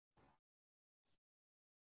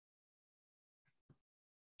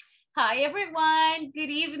Hi, everyone. Good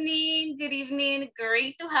evening. Good evening.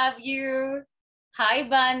 Great to have you. Hi,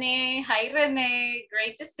 Bunny. Hi, Renee.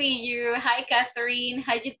 Great to see you. Hi, Catherine.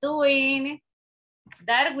 How you doing?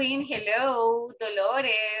 Darwin, hello.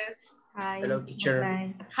 Dolores. Hi. Hello, teacher.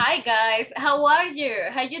 Hi, guys. How are you?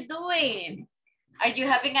 How you doing? Are you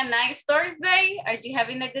having a nice Thursday? Are you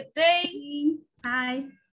having a good day? Hi.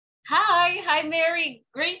 Hi. Hi, Mary.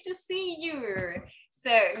 Great to see you. So,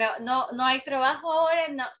 no hay trabajo ahora?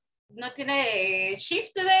 No tiene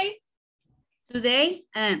shift today? Today?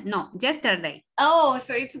 No, yesterday. Oh,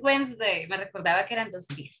 so it's Wednesday. Me recordaba que eran 2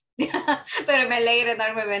 días. Pero me alegra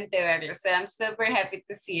enormemente verlo. So I'm super happy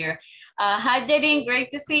to see you. Hi, Janine.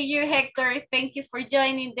 Great to see you, Hector. Thank you for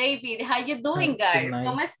joining, David. How you doing, guys?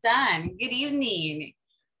 ¿Cómo están? Good evening.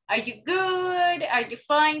 Are you good? Are you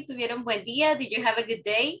fine? ¿Tuvieron buen día? Did you have a good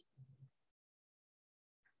day?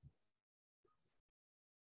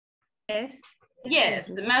 Yes. Yes,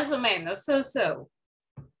 más o menos. So.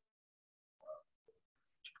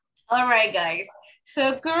 All right, guys.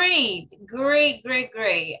 So great.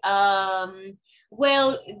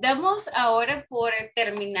 Well, damos ahora por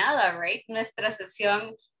terminada, right? Nuestra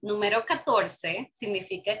sesión número 14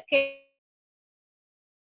 significa que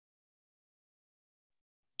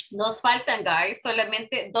nos faltan, guys,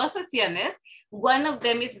 solamente 2 sesiones. One of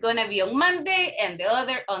them is gonna be on Monday and the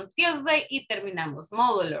other on Tuesday y terminamos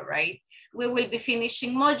módulo, right? We will be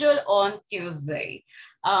finishing module on Tuesday.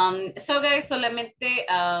 So guys, solamente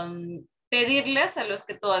pedirles a los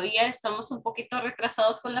que todavía estamos un poquito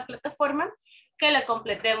retrasados con la plataforma que la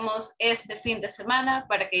completemos este fin de semana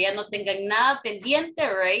para que ya no tengan nada pendiente,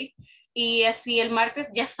 right? Y así el martes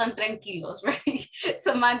ya están tranquilos, right?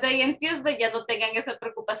 So Monday and Tuesday ya no tengan esa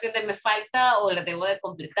preocupación de me falta o la debo de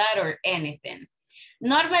completar or anything.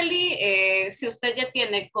 Normally, si usted ya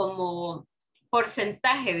tiene como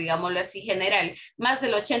porcentaje, digámoslo así, general, más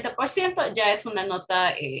del 80%, ya es una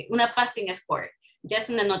nota, una passing score, ya es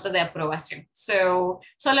una nota de aprobación. So,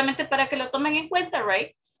 solamente para que lo tomen en cuenta,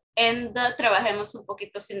 right? And trabajemos un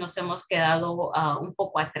poquito si nos hemos quedado un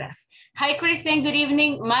poco atrás. Hi, Christian, good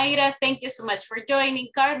evening. Mayra, thank you so much for joining.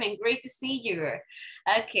 Carmen, great to see you.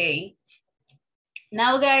 Okay.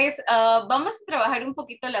 Now, guys, vamos a trabajar un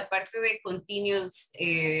poquito la parte de continuous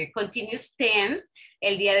tense.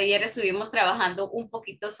 El día de ayer estuvimos trabajando un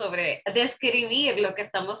poquito sobre describir lo que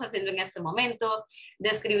estamos haciendo en este momento,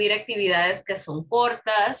 describir actividades que son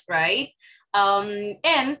cortas, right?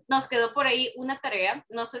 And nos quedó por ahí una tarea,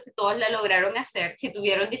 no sé si todos la lograron hacer, si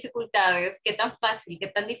tuvieron dificultades, qué tan fácil, qué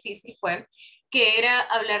tan difícil fue, que era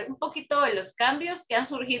hablar un poquito de los cambios que han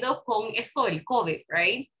surgido con esto del COVID,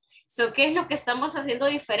 right? So, ¿qué es lo que estamos haciendo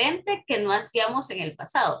diferente que no hacíamos en el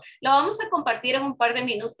pasado? Lo vamos a compartir en un par de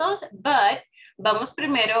minutos, but vamos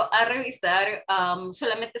primero a revisar,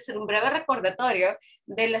 solamente hacer un breve recordatorio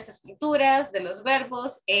de las estructuras, de los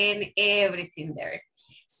verbos, and everything there.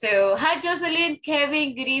 So, hi Jocelyn,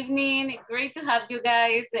 Kevin, good evening. Great to have you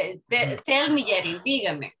guys. Tell me, Yeri,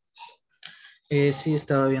 dígame. Sí,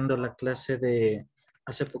 estaba viendo la clase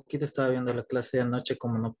hace poquito estaba viendo la clase de anoche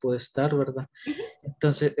como no pude estar, ¿verdad?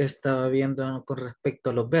 Entonces estaba viendo con respecto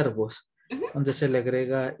a los verbos, donde se le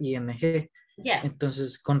agrega ing. Yeah.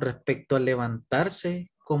 Entonces, con respecto a levantarse,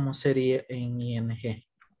 ¿cómo sería en ing?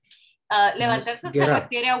 Levantarse se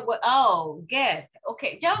refiere a, get. Ok,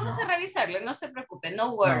 ya vamos a revisarlo, no se preocupe,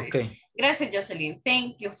 no worries. Okay. Gracias, Jocelyn.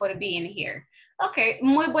 Thank you for being here. Ok,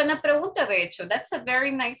 muy buena pregunta, de hecho. That's a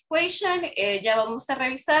very nice question. Ya vamos a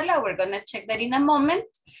revisarla. We're gonna check that in a moment.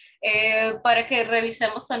 Para que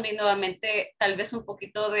revisemos también nuevamente tal vez un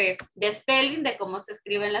poquito de spelling, de cómo se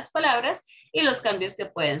escriben las palabras y los cambios que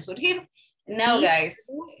pueden surgir. Now, guys,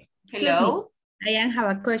 hello. I have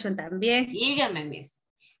a question también. Dígame, Miss.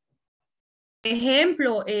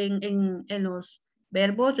 Ejemplo, en los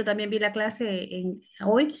verbos, yo también vi la clase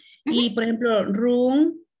hoy, y por ejemplo,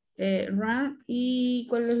 run, y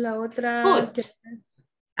 ¿cuál es la otra?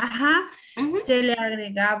 Ajá, se le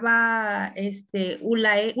agregaba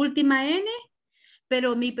la última N,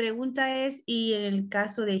 pero mi pregunta es, y en el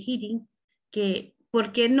caso de hitting, que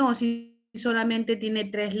 ¿por qué no? Si solamente tiene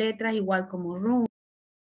 3 letras, igual como run.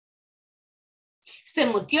 Se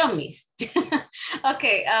mutió, Miss. Ok,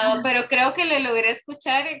 pero creo que le logré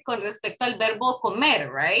escuchar con respecto al verbo comer,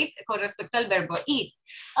 right? Con respecto al verbo eat.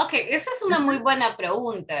 Ok, esa es una muy buena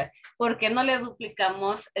pregunta. ¿Por qué no le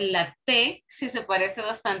duplicamos la T si se parece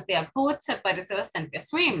bastante a put, se parece bastante a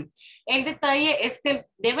swim? El detalle es que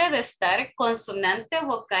debe de estar consonante,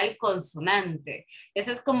 vocal, consonante.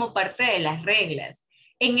 Esa es como parte de las reglas.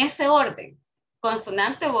 En ese orden.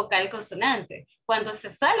 Consonante, vocal, consonante. Cuando se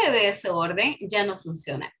sale de ese orden, ya no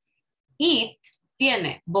funciona. Eat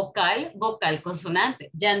tiene vocal, vocal,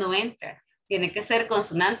 consonante. Ya no entra. Tiene que ser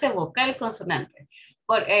consonante, vocal, consonante.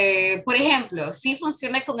 Por ejemplo, sí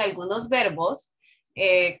funciona con algunos verbos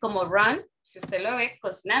como run, si usted lo ve,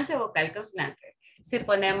 consonante, vocal, consonante. Si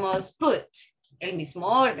ponemos put, el mismo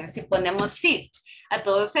orden. Si ponemos sit, a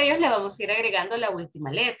todos ellos le vamos a ir agregando la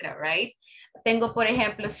última letra, right? Tengo, por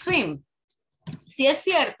ejemplo, swim. Sí es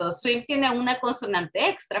cierto, swim tiene una consonante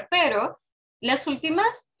extra, pero las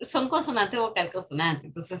últimas son consonante, vocal, consonante.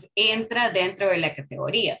 Entonces entra dentro de la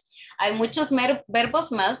categoría. Hay muchos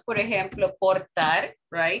verbos más, por ejemplo, portar,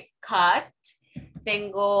 right? Cut.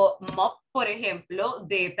 Tengo mop, por ejemplo,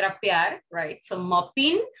 de trapear, right? So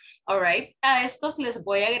mopping, all right. A estos les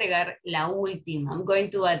voy a agregar la última. I'm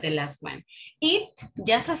going to add the last one. It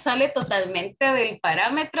ya se sale totalmente del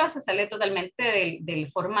parámetro, se sale totalmente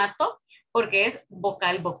del formato, porque es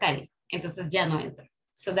vocal, vocal. Entonces ya no entra.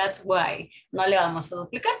 So that's why no le vamos a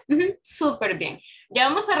duplicar. Súper bien. Ya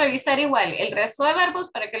vamos a revisar igual el resto de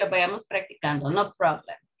verbos para que lo vayamos practicando. No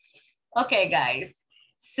problem. Okay, guys.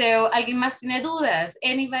 So, ¿alguien más tiene dudas?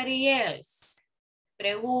 Anybody else?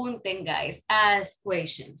 Pregunten, guys. Ask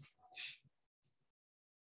questions.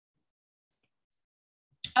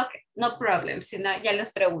 Okay, no problem. Si no, ya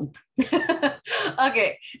les pregunto.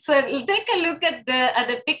 Okay, so take a look at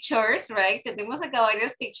the pictures, right? Tenemos acá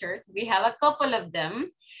varias pictures. We have a couple of them.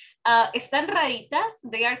 Están raritas.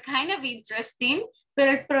 They are kind of interesting.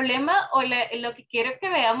 Pero el problema o lo que quiero que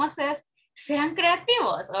veamos es sean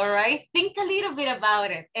creativos, all right? Think a little bit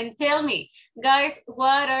about it and tell me, guys,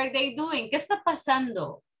 what are they doing? ¿Qué está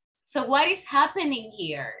pasando? So what is happening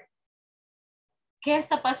here? ¿Qué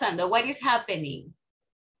está pasando? What is happening?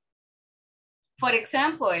 For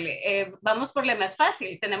example, vamos por la más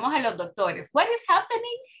fácil. Tenemos a los doctores. What is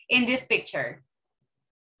happening in this picture?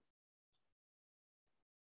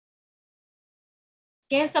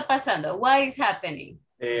 ¿Qué está pasando? What is happening?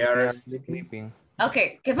 They are sleeping.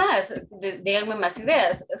 Okay, ¿qué más? Díganme más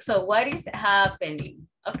ideas. So, what is happening?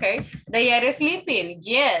 Okay, they are sleeping.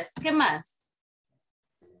 Yes. ¿Qué más?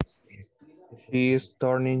 He is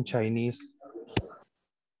turning Chinese.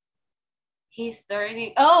 He's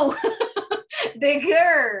turning. Oh, the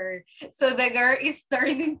girl. So the girl is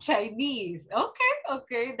turning Chinese. Okay,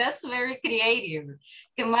 okay, that's very creative.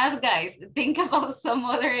 ¿Qué más, guys? Think about some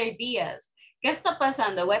other ideas. ¿Qué está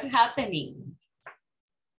pasando? What's happening?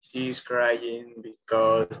 She's crying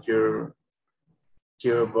because your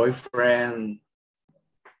boyfriend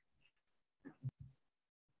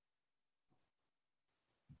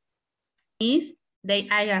is they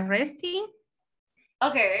are resting.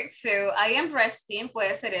 Okay, so I am resting,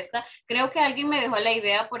 puede ser esta. Creo que alguien me dejó la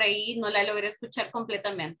idea por ahí, no la logré escuchar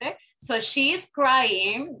completamente. So she is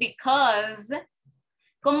crying because,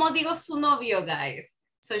 ¿cómo digo su novio, guys?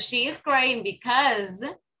 So she is crying because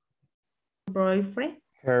Boyfriend.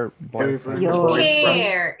 Her boyfriend.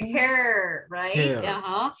 Her, right?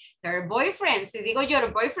 Her. Her boyfriend. Si digo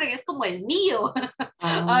your boyfriend es como el mío.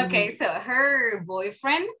 Okay, so her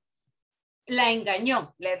boyfriend la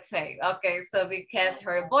engañó, let's say. Okay, so because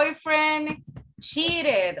her boyfriend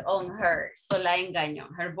cheated on her. So la engañó.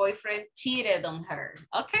 Her boyfriend cheated on her.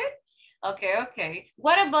 Okay? Okay, okay.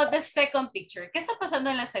 What about the second picture? ¿Qué está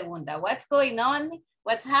pasando en la segunda? What's going on?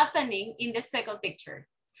 What's happening in the second picture?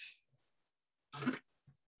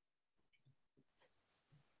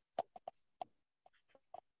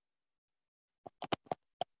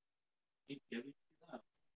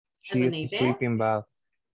 She is sleeping bad.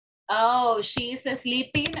 Oh, she is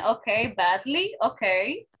sleeping. Okay, badly.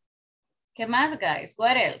 Okay. ¿Qué más, guys?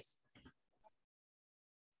 What else?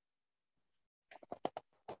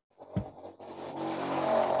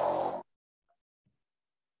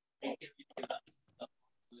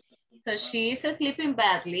 So she is sleeping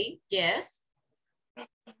badly. Yes.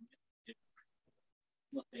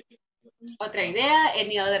 Otra idea?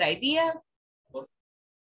 Any other idea?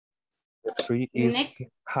 The tree is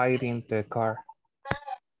hiding the car.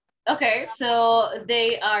 Okay, so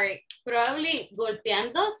they are probably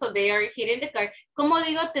golpeando, so they are hitting the car. ¿Cómo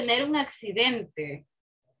digo tener un accidente?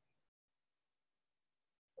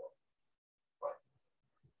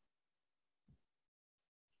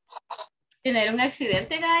 Tener un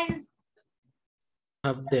accidente, guys.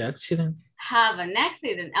 Have the accident. Have an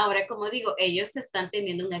accident. Ahora, como digo, ellos están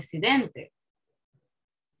teniendo un accidente.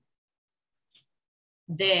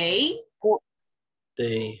 They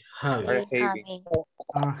have.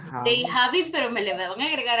 They having, pero me le van a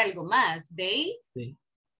agregar algo más. They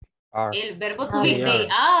Are. el verbo to be,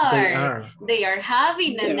 they are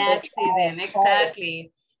having an accident.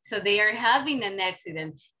 Exactly. So they are having an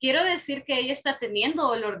accident. Quiero decir que ella está teniendo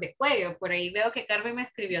dolor de cuello. Por ahí veo que Carmen me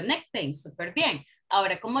escribió neck pain. Súper bien.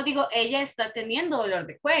 Ahora, ¿cómo digo? Ella está teniendo dolor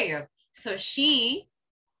de cuello. So she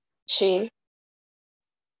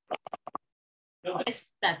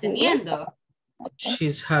está teniendo.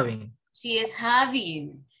 She's having. She is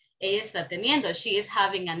having. Ella está teniendo. She is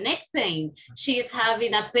having a neck pain. She is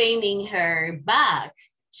having a pain in her back.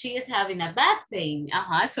 She is having a back pain.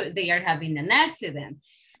 So they are having an accident.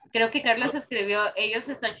 Creo que Carlos escribió, ellos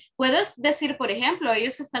están, puedo decir, por ejemplo,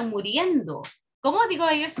 ellos están muriendo. ¿Cómo digo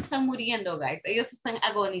ellos están muriendo, guys? Ellos están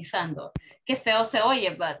agonizando. Qué feo se oye,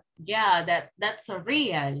 but yeah, that's so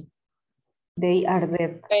real. They are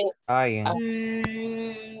dead.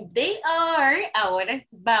 They are, ahora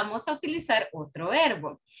vamos a utilizar otro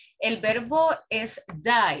verbo. El verbo es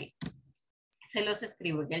die. Se los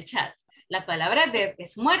escribo en el chat. La palabra dead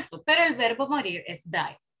es muerto, pero el verbo morir es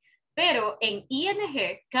die. Pero en ing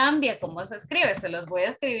cambia cómo se escribe. Se los voy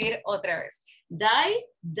a escribir otra vez. Die,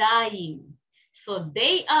 dying. So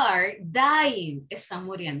they are dying. Están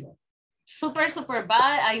muriendo. Super, super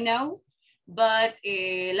bad, I know. But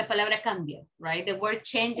la palabra cambia, right? The word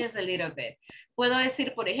changes a little bit. Puedo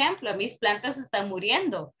decir, por ejemplo, mis plantas están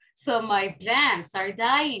muriendo. So my plants are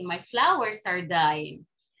dying. My flowers are dying.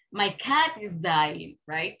 My cat is dying,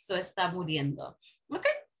 right? So está muriendo. Okay.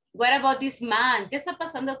 What about this man? ¿Qué está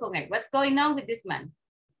pasando con él? What's going on with this man?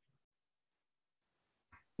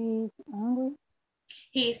 He's angry.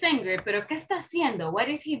 He is angry, pero ¿qué está haciendo? What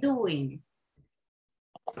is he doing?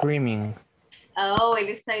 Screaming. Oh, él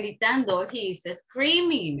está gritando. He is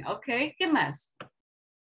screaming. Okay, ¿qué más?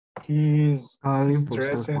 He's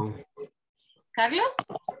stressed. ¿Carlos?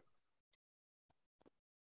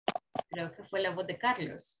 Creo que fue la voz de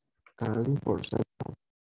Carlos.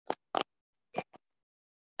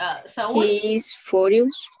 Saúl? He is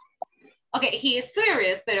furious. Okay, he is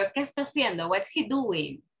furious, pero ¿qué está haciendo? What's he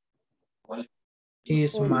doing? He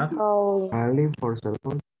is mad.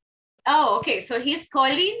 Oh, okay, so he's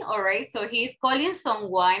calling, all right, so he's calling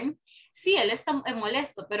someone. Sí, él está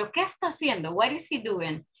molesto, pero ¿qué está haciendo? What is he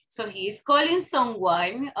doing? So he's calling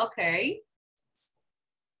someone, okay.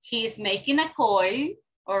 He's making a call,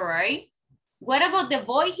 all right. What about the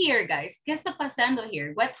boy here, guys? ¿Qué está pasando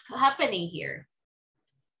here? What's happening here?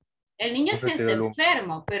 El niño sí está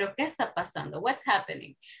enfermo, pero ¿qué está pasando? What's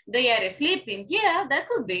happening? They are sleeping. Yeah, that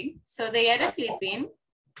could be. So they are sleeping.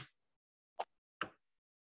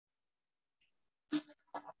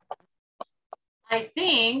 I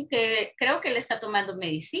think, creo que le está tomando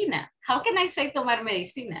medicina. How can I say tomar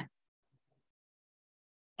medicina?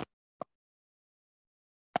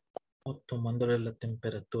 O tomándole la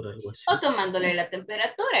temperatura, algo así. O tomándole la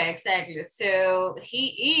temperatura, exactly. So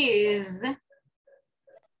he is,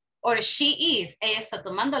 or she is, ella está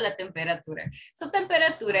tomando la temperatura. So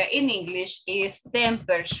temperatura in English is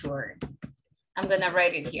temperature. I'm gonna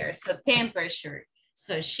write it here. So temperature.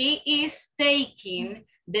 So she is taking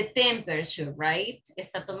the temperature, right?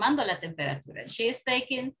 Está tomando la temperatura. She is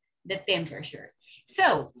taking the temperature.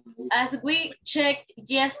 So, as we checked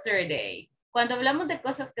yesterday, cuando hablamos de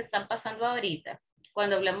cosas que están pasando ahorita,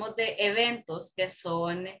 cuando hablamos de eventos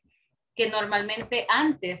que normalmente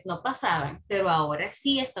antes no pasaban, pero ahora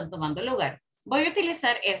sí están tomando lugar, voy a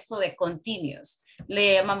utilizar esto de continuous.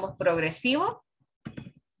 Le llamamos progresivo,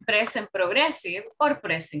 present progressive o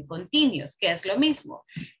present continuous, que es lo mismo.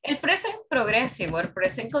 El present progressive o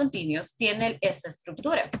present continuous tiene esta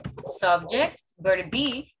estructura. Subject, verb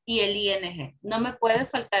be y el ing. No me puede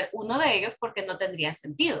faltar uno de ellos porque no tendría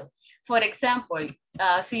sentido. For example,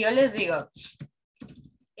 si yo les digo,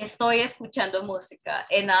 estoy escuchando música,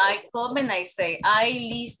 and I come and I say, I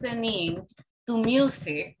listening to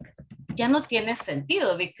music, ya no tiene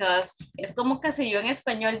sentido, because es como que si yo en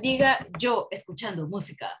español diga, yo escuchando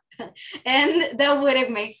música. And that wouldn't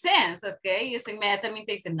make sense, okay? Y usted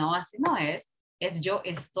inmediatamente dice, no, así no es yo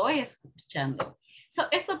estoy escuchando. So,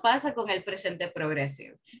 esto pasa con el presente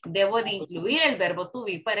progresivo. Debo de incluir el verbo to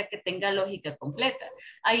be para que tenga lógica completa.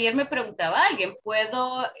 Ayer me preguntaba alguien,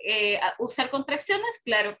 ¿puedo usar contracciones?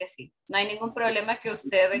 Claro que sí. No hay ningún problema que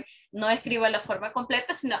usted no escriba la forma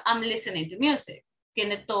completa, sino I'm listening to music.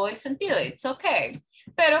 Tiene todo el sentido, it's okay.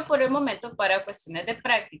 Pero por el momento, para cuestiones de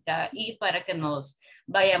práctica y para que nos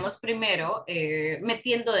vayamos primero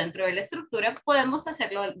metiendo dentro de la estructura, podemos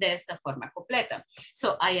hacerlo de esta forma completa.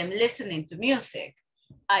 So, I am listening to music.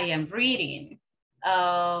 I am reading.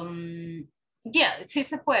 Yeah, sí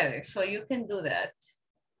se puede. So, you can do that.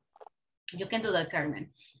 You can do that,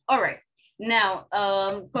 Carmen. All right. Now,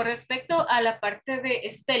 con respecto a la parte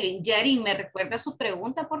de spelling, Yarin, ¿me recuerda su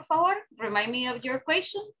pregunta, por favor? Remind me of your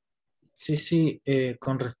question. Sí,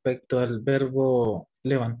 con respecto al verbo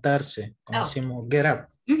levantarse, como Oh. decimos get up.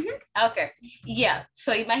 Ok, yeah.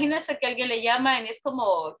 So, imagínense que alguien le llama y es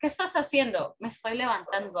como, ¿qué estás haciendo? Me estoy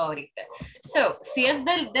levantando ahorita. So, si es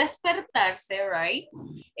del despertarse, right?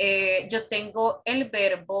 Yo tengo el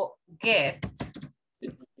verbo get.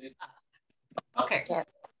 Ok.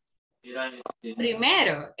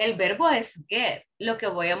 Primero, el verbo es get. Lo que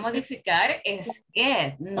voy a modificar es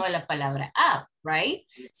get, no la palabra up, right?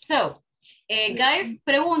 So, guys,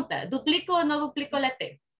 pregunta, ¿duplico o no duplico la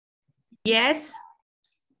T? Yes.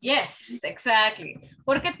 Yes, exactly.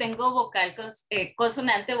 Porque tengo vocal,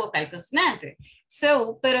 consonante, vocal, consonante.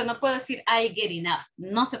 So, pero no puedo decir I getting up.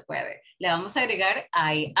 No se puede. Le vamos a agregar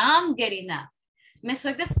I am getting up. Me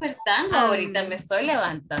estoy despertando ahorita, me estoy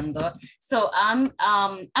levantando. So, I'm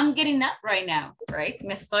getting up right now, right?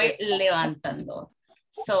 Me estoy levantando.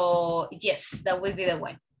 So, yes, that will be the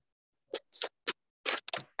one.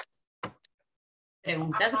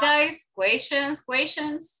 Preguntas, guys? Questions?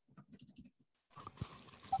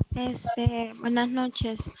 Buenas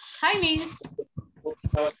noches. Hi, Miss.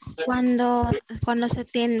 Cuando se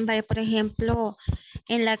tiene, vaya, por ejemplo,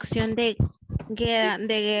 en la acción de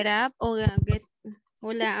get up o get,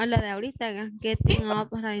 o la de ahorita, getting up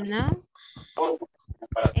right now,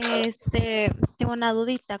 tengo una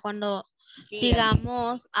dudita. Cuando,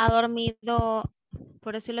 digamos, ha dormido,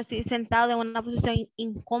 por decirlo así, sentado en una posición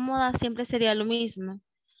incómoda, siempre sería lo mismo.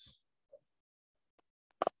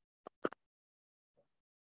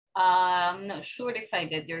 I'm not sure if I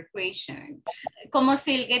get your question. Como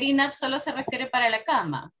si el getting up solo se refiere para la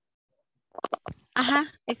cama.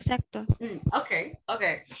 Ajá, exacto. Ok.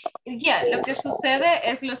 Ya, lo que sucede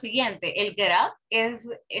es lo siguiente. El get up es,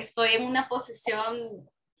 estoy en una posición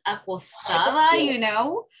acostada, you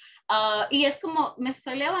know, y es como me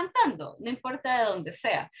estoy levantando, no importa de dónde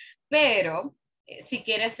sea. Pero si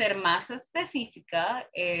quieres ser más específica,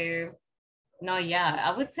 no,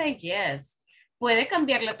 I would say yes. Puede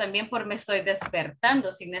cambiarlo también por me estoy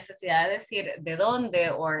despertando sin necesidad de decir de dónde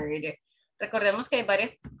o recordemos que hay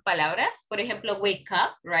varias palabras, por ejemplo, wake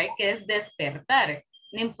up, right, que es despertar,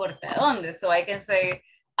 no importa dónde. So I can say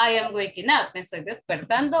I am waking up, me estoy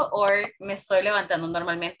despertando o me estoy levantando.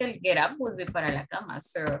 Normalmente el get up would be para la cama.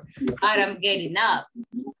 So I am getting up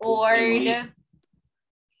or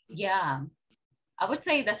yeah, I would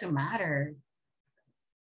say it doesn't matter.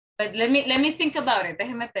 But let me think about it.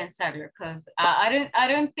 Déjeme pensarlo, because I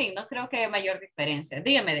don't think, no creo que haya mayor diferencia.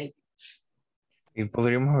 Dígame, David. Y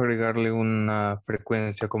podríamos agregarle una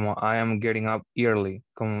frecuencia como I am getting up early.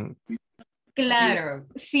 Como... Claro,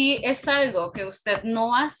 si es algo que usted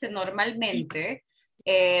no hace normalmente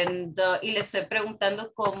y le estoy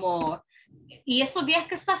preguntando como, ¿y esos días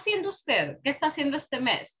qué está haciendo usted? ¿Qué está haciendo este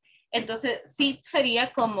mes? Entonces sí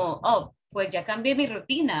sería como, oh, pues ya cambié mi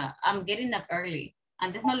rutina. I'm getting up early.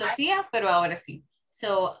 Antes no lo hacía, pero ahora sí.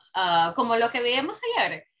 So, como lo que veíamos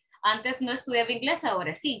ayer, antes no estudiaba inglés,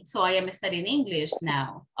 ahora sí. So, I am studying English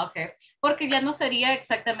now. Okay. Porque ya no sería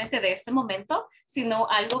exactamente de este momento, sino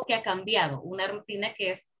algo que ha cambiado. Una rutina que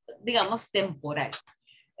es, digamos, temporal.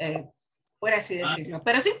 Por así decirlo.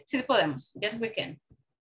 Pero sí, sí podemos. Yes, we can.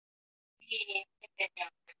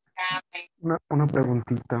 Una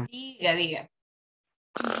preguntita. Diga.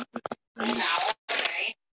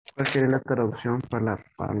 ¿Cuál sería la traducción para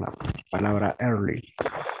la palabra early?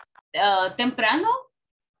 Temprano.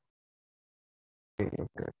 Okay.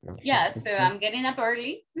 Yeah, so I'm getting up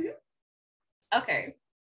early. Okay.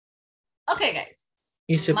 Okay, guys.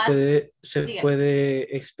 Y se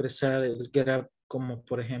puede expresar el get up como,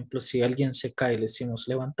 por ejemplo, si alguien se cae, le decimos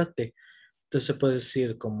levántate. Entonces se puede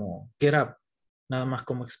decir como get up, nada más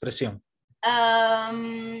como expresión.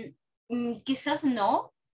 Quizás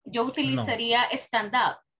no. Yo utilizaría stand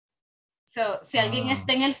up. So, si alguien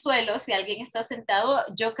está en el suelo, si alguien está sentado,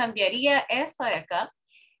 yo cambiaría esta de acá.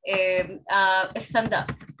 Stand up.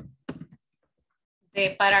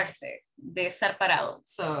 De pararse, de estar parado.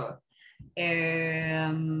 So,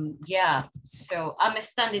 so I'm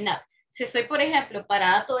standing up. Si estoy, por ejemplo,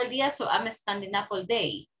 parada todo el día, so I'm standing up all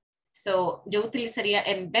day. So, yo utilizaría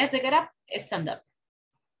en vez de get up, stand up.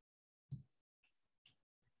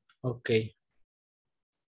 Ok.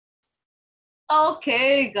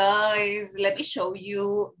 Okay, guys, let me show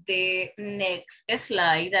you the next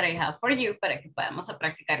slide that I have for you para que podamos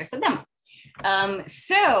practicar este tema.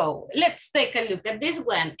 So let's take a look at this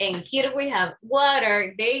one. And here we have, what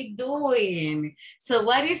are they doing? So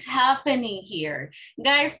what is happening here?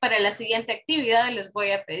 Guys, para la siguiente actividad les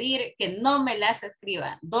voy a pedir que no me las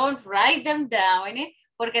escriban. Don't write them down,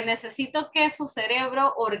 porque necesito que su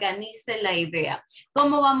cerebro organice la idea.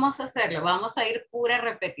 ¿Cómo vamos a hacerlo? Vamos a ir pura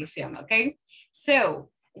repetición, ¿ok?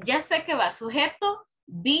 So, ya sé que va sujeto,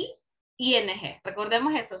 be ing.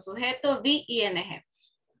 Recordemos eso, sujeto, be, ing.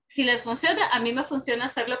 Si les funciona, a mí me funciona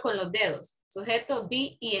hacerlo con los dedos. Sujeto,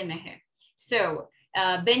 be, ing. So,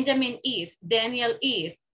 Benjamin is, Daniel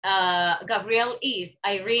is, Gabriel is,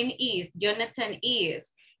 Irene is, Jonathan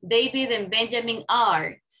is, David and Benjamin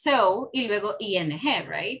are, so, y luego ing,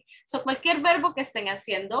 right? So, cualquier verbo que estén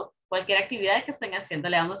haciendo, cualquier actividad que estén haciendo,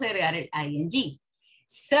 le vamos a agregar el ing.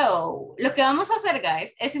 So, lo que vamos a hacer,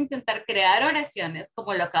 guys, es intentar crear oraciones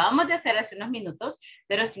como lo acabamos de hacer hace unos minutos,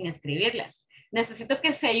 pero sin escribirlas. Necesito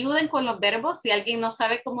que se ayuden con los verbos. Si alguien no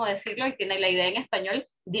sabe cómo decirlo y tiene la idea en español,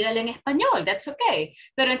 dígale en español, that's okay.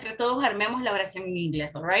 Pero entre todos armemos la oración en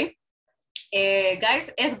inglés, all right?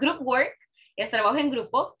 Guys, es group work, es trabajo en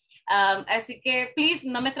grupo. Así que, please,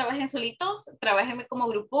 no me trabajen solitos, trabajenme como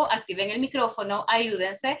grupo, activen el micrófono,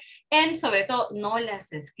 ayúdense, y sobre todo, no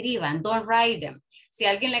las escriban, don't write them. Si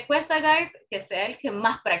a alguien le cuesta, guys, que sea el que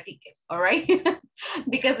más practique, all right?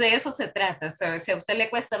 Because de eso se trata. So, si a usted le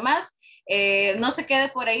cuesta más, no se quede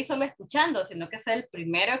por ahí solo escuchando, sino que sea el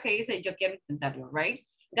primero que dice, yo quiero intentarlo, right?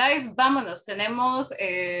 Guys, vámonos, tenemos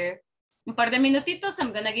un par de minutitos,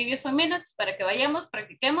 I'm gonna give you some minutes para que vayamos,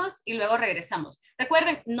 practiquemos y luego regresamos.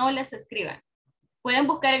 Recuerden, no las escriban. Pueden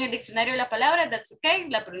buscar en el diccionario la palabra, that's okay,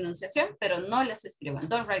 la pronunciación, pero no las escriban,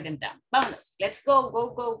 don't write them down. Vámonos, let's go,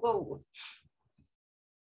 go, go, go.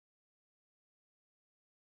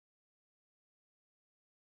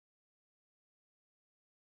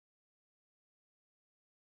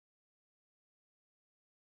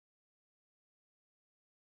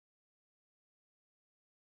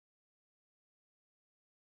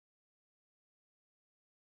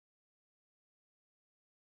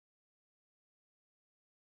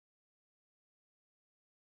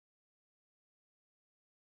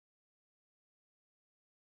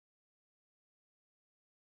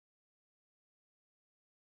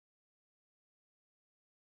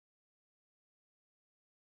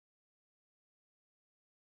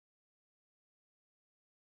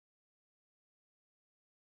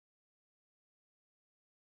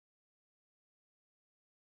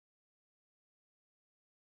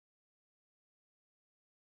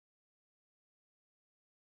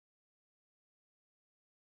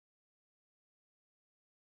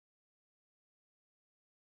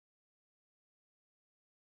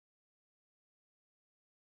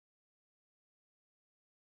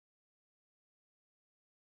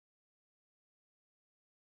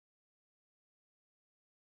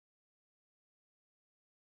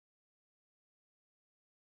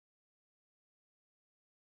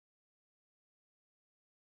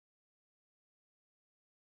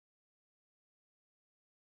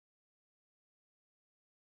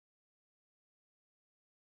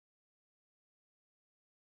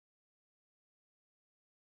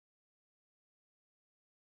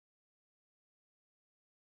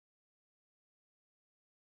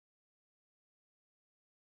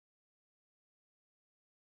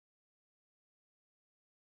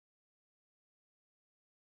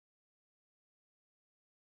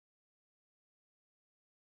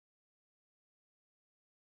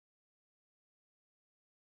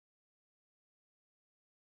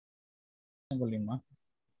 Tengo la imagen.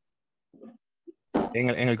 En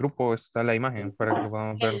el grupo está la imagen para que lo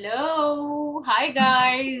podamos ver. Hello, hi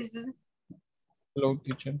guys. Hello,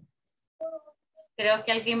 teacher. Creo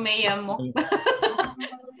que alguien me llamó.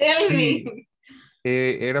 Tell Sí,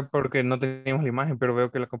 me. era porque no teníamos la imagen, pero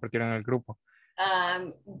veo que la compartieron en el grupo.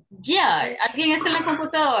 Yeah, ¿alguien está en la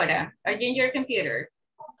computadora? Are you in your computer?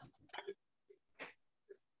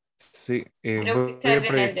 Sí, Creo que voy a Kevin and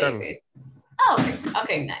proyectarlo. David. Oh,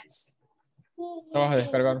 okay, nice. La vas a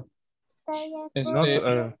descargar.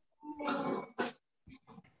 No,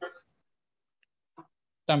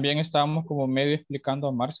 También estábamos como medio explicando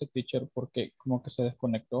a Marce, teacher, porque como que se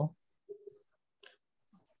desconectó.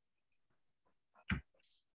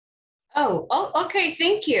 Oh, okay,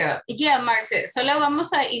 thank you. Yeah, Marce, solo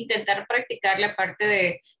vamos a intentar practicar la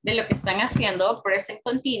parte de lo que están haciendo, present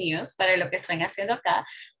continuous, para lo que están haciendo acá,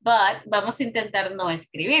 but vamos a intentar no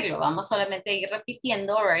escribirlo, vamos solamente a ir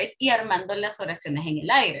repitiendo, right, y armando las oraciones en el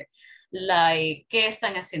aire. Like, ¿qué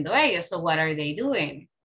están haciendo ellos? So, what are they doing?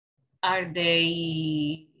 Are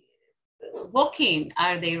they walking?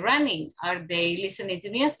 Are they running? Are they listening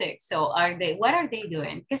to music? So, what are they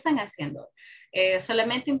doing? ¿Qué están haciendo?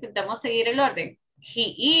 Solamente intentamos seguir el orden.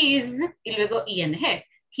 He is, y luego ing.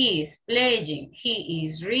 He is playing, he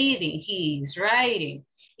is reading, he is writing.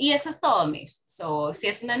 Y eso es todo, Miss. So, si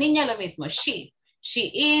es una niña, lo mismo. She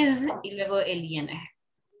is, y luego el ing.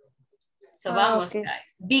 So, vamos, Okay.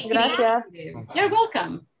 guys. Be Gracias. creative. You're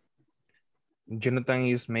welcome. Jonathan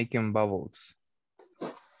is making bubbles.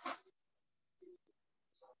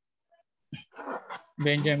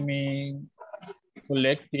 Benjamin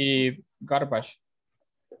collective garbage.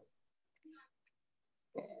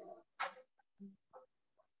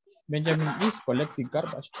 Benjamin is collecting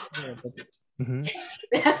garbage. Mhm.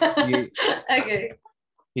 Okay.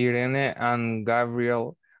 Irene and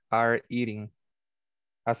Gabriel are eating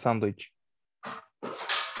a sandwich.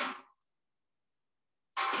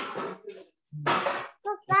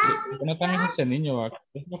 Jonathan es ese niño, ¿va?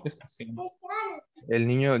 ¿Qué es lo que está haciendo? El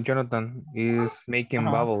niño Jonathan is making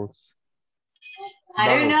Ajá. bubbles. I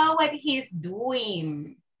don't Bubbles. know what he's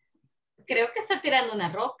doing. Creo que está tirando una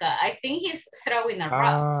roca. I think he's throwing a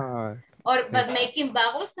rock. Ah, But making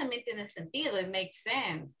bubbles también tiene sentido. It makes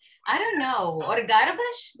sense. I don't know. Or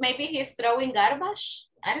garbage. Maybe he's throwing garbage.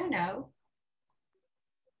 I don't know.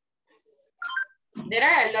 There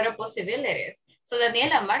are a lot of possibilities. So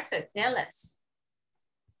Daniela, Marce, tell us.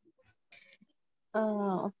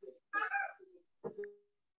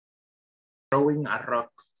 Throwing a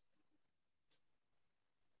rock.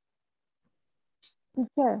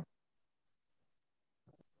 Teacher.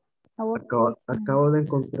 Acabo de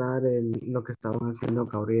encontrar lo que estaban haciendo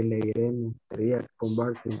Gabriela y Irene. Sería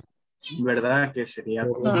conversing. ¿Verdad? Que sería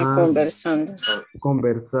como Conversando.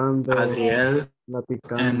 Conversando. Adriel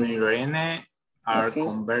Platicando. and Irene are Okay.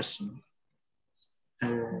 conversing.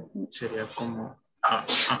 Sería como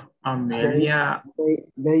Amelia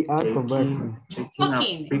They are conversing. taking a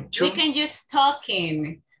Talking. picture. We can use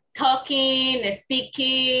talking. Talking,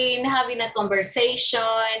 speaking, having a conversation.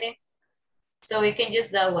 So we can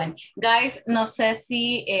use that one. Guys, no sé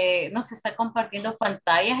si nos está compartiendo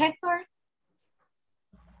pantalla, Héctor.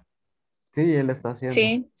 Sí, él está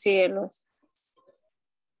haciendo. Sí, los.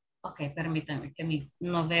 Ok, permítanme que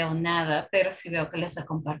no veo nada, pero sí veo que le está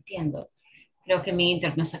compartiendo. Creo que mi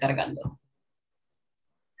internet está cargando.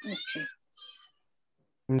 Okay.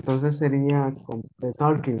 Entonces sería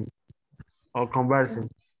talking o conversing.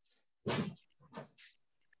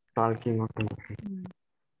 Talking o conversing.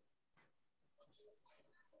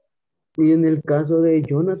 Y en el caso de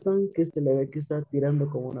Jonathan, que se le ve que está tirando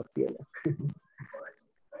como una piedra.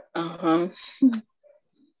 Ajá.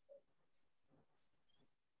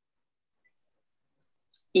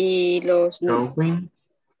 Y los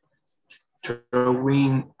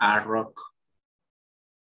Throwing a rock.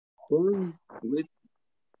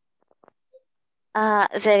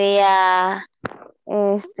 Sería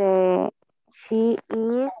she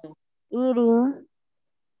is eating.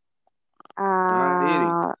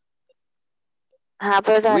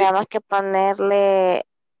 Pero tendríamos que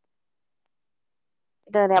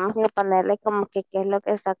ponerle como que qué es lo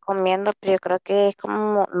que está comiendo, pero yo creo que es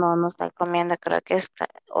como, no está comiendo, creo que está,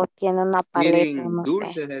 o tiene una paleta, no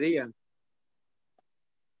dulce sé. sería.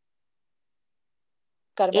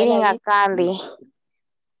 Eating a candy.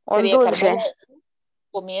 Un dulce. Carmela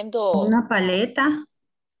comiendo. Una paleta.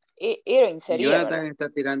 Eating sería, Jonathan ¿verdad? está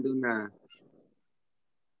tirando una.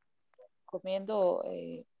 Comiendo.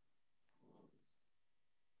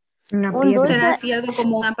 Una Un piedra. dulce. Será así algo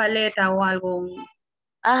como una paleta o algo.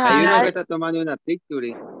 Ajá, Hay uno que está tomando una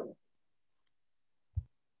picture.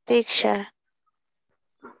 picture.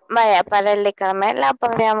 Vaya, para el de Carmela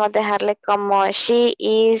podríamos dejarle como she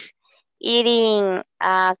is eating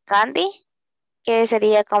a candy, que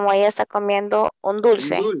sería como ella está comiendo un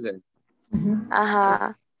dulce. Un dulce.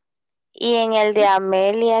 Ajá. Y en el de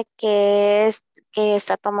Amelia, que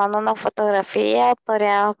está tomando una fotografía,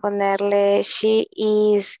 podríamos ponerle she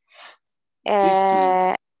is.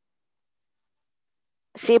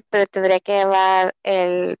 Sí, pero tendría que llevar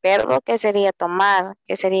el verbo que sería tomar,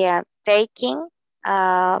 que sería taking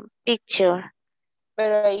a picture.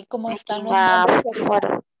 Pero ahí como están los A nombres, sería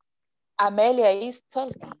photo. Amelia is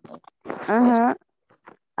talking, ¿no? Ajá.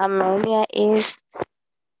 Amelia is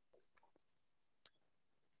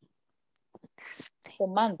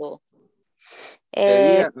Tomando.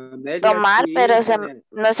 Sería Amelia tomar, she pero is,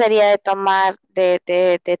 no sería de tomar,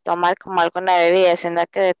 de tomar como alguna bebida, sino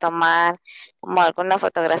que de tomar como alguna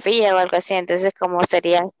fotografía o algo así. Entonces, como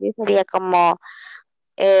sería como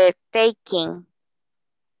taking.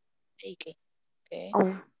 Okay.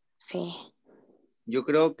 Oh, sí. Yo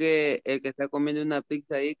creo que el que está comiendo una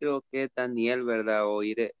pizza ahí, creo que es Daniel, ¿verdad? O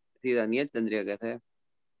Irene. Sí, Daniel tendría que ser.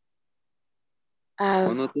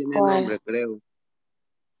 O no tiene ¿Cuál? nombre, creo.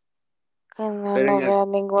 Que no, Pero no en el- veo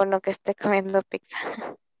ninguno que esté comiendo pizza.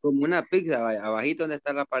 como una pizza, vaya, abajito donde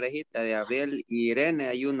está la parejita de Abril y Irene,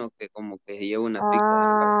 hay uno que como que lleva una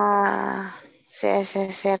pizza. Sí,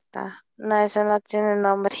 es cierto. No, eso no tiene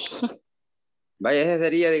nombre. Vaya, ese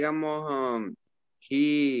sería, digamos,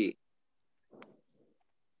 he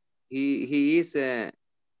is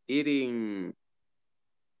eating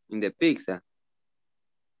in the pizza.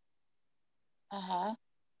 Ajá.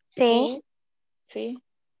 Sí. Sí.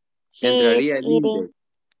 He is Entraría el eating. in the.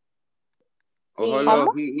 O Sí. solo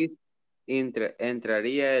 ¿Cómo? he is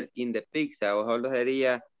entraría el in the pizza. O solo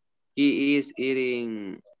sería he is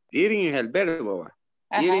eating. Eating es el verbo. ¿Va?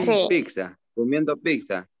 Ajá. Eating Sí. pizza. Comiendo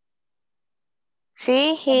pizza.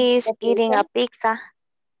 Sí, he is eating a pizza.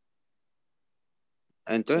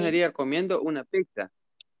 Entonces Sí. sería comiendo una pizza.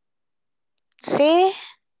 Sí.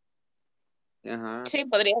 Ajá. Sí,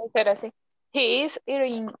 podría ser así. He is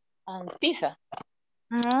eating pizza.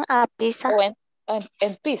 Ujú, a pizza. O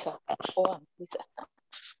en pizza. O en pizza.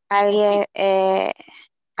 ¿Alguien,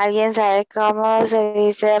 ¿alguien sabe cómo se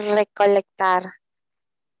dice recolectar?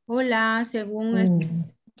 Hola, según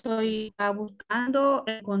estoy buscando,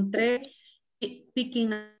 encontré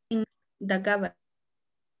picking up the garbage.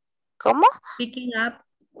 ¿Cómo? Picking up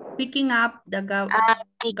the Picking up.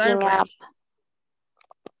 garbage.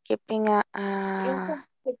 Keeping a, ¿Eso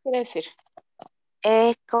qué quiere decir?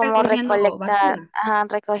 es como Recogiendo recolectar, basura. ajá,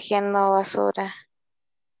 recogiendo basura.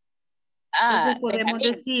 Entonces podemos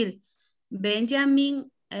Benjamín. decir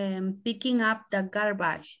Benjamin picking up the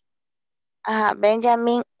garbage. Ajá,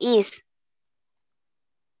 Benjamin is.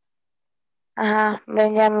 Ajá,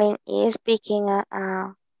 Benjamin is picking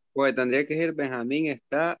a. Pues tendría que decir Benjamín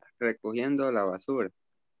está recogiendo la basura.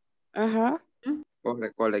 Ujú. O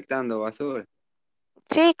recolectando basura.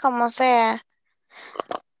 Sí, como sea.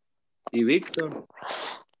 Y Víctor.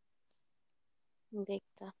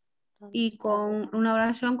 Víctor. ¿Dónde Y está? con una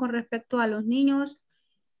oración con respecto a los niños,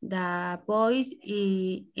 the boys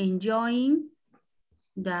enjoying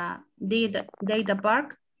the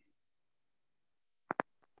park.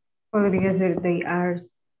 Podría ser they are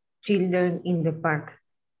children in the park.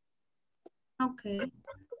 Okay.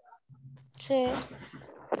 Sí.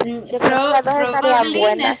 Yo creo que las dos estarían Probably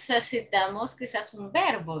buenas. necesitamos quizás un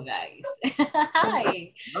verbo, guys.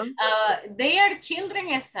 ¿No? Hi. They are children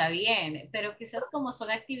está bien, pero quizás como son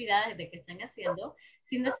actividades de que están haciendo,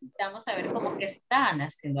 sí necesitamos saber cómo que están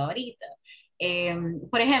haciendo ahorita.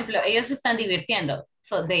 Por ejemplo, ellos se están divirtiendo,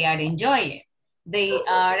 so they are enjoying. They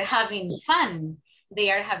are having fun. They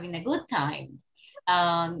are having a good time.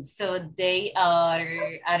 So they are,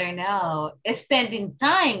 I don't know, spending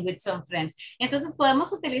time with some friends. Entonces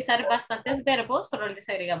podemos utilizar bastantes verbos, solo les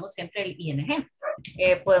agregamos siempre el ing.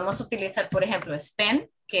 Podemos utilizar, por ejemplo, spend,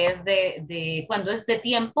 que es de cuando es de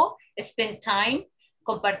tiempo, spend time,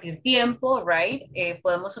 compartir tiempo, right?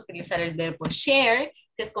 Podemos utilizar el verbo share,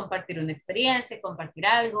 que es compartir una experiencia, compartir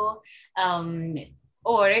algo.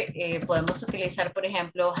 O podemos utilizar, por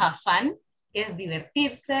ejemplo, have fun, que es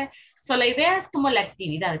divertirse. So, la idea es como la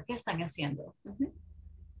actividad que están haciendo.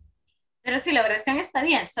 Pero si la oración está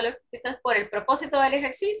bien, solo quizás por el propósito del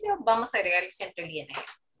ejercicio, vamos a agregarle siempre el ING.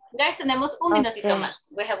 Guys, tenemos un minutito más.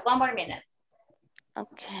 We have one more minute.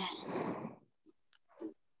 Ok.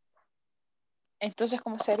 Entonces,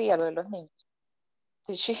 ¿cómo sería lo de los niños?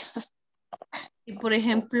 Sí. Y por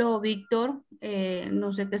ejemplo, Víctor,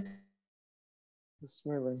 no sé qué es.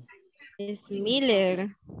 Smelling. Miller.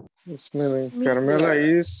 Smelling. Carmela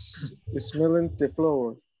is smelling the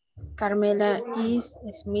flower. Carmela is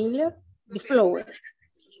smelling the flower.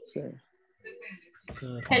 Sí.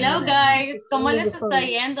 Hello guys, ¿cómo les está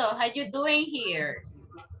yendo? How you doing here?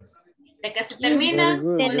 ¿De qué se termina?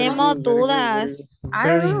 Tenemos dudas.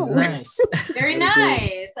 Very nice. Very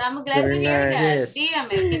nice. I'm glad to hear that. Yes. Dígame,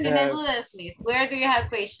 ¿qué tiene dudas, Miss? Where do you have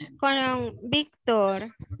questions? Con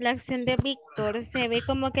Víctor, la acción de Víctor se ve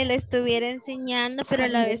como que le estuviera enseñando, pero a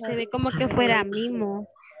la vez se ve como que fuera mimo.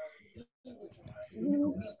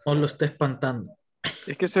 O lo está espantando.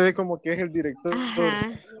 Es que se ve como que es el director.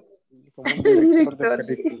 Ajá. Como un director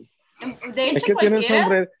de película. De hecho, Es que tiene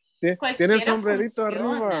el sombrerito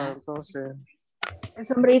funciona. arriba, entonces. El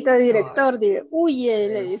sombrerito de director,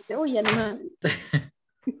 le dice, huye nomás.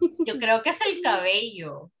 Yo creo que es el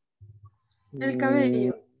cabello. El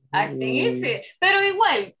cabello. I think it's it. Pero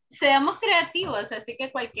igual, seamos creativos, así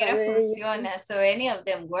que cualquiera funciona. So any of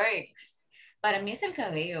them works. Para mí es el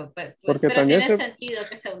cabello, pero también tiene sentido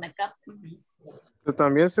que sea una capa.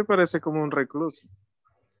 También se parece como un recluso.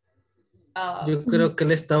 Yo creo que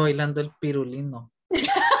le está bailando el pirulino.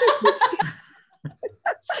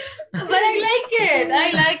 But I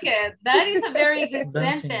like it. That is a very good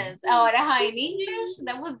Dancing. sentence. Ahora, how in English,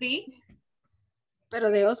 that would be. Pero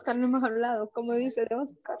de Oscar no hemos hablado. ¿Cómo dice de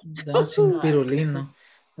Oscar? Dancing pirulino.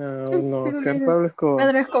 No, Oscar Pablo Escobar.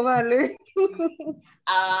 Pedro Escobar.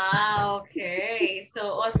 Ah, okay.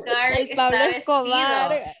 So Oscar El está Pablo Escobar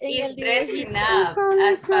vestido. en He's el dressing dibujito. up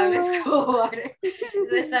as Pablo Escobar.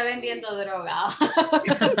 Se está vendiendo droga.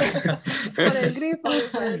 Por el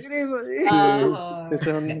grifo, por el grifo. Oh, Ese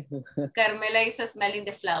es un- Carmela is smelling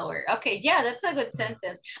the flower. Okay, yeah, that's a good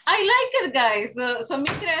sentence. I like it, guys. So, son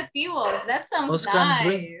muy creativos. That sounds Oscar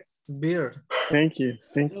drink nice. beer. Thank you.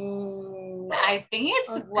 I think it's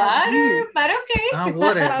Oscar water, beer. but okay. Ah,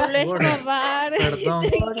 water. Pablo water. Escobar. Perdón.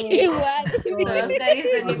 Igual. So Oscar is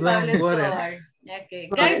the new Perdón, Pablo water. Escobar. Okay,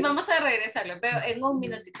 guys, vamos a regresarlo. Veo en un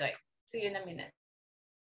minutito ahí. See you in a minute.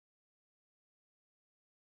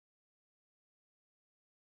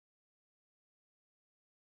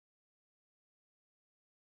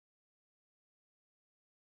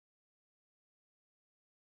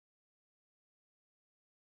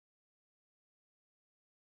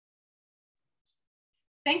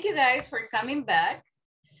 Thank you guys for coming back.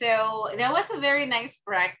 So that was a very nice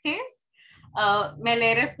practice. Me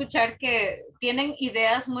alegra escuchar que tienen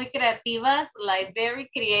ideas muy creativas, like very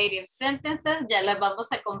creative sentences. Ya las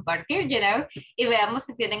vamos a compartir, you know, y veamos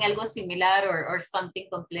si tienen algo similar or something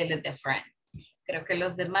completely different. Creo que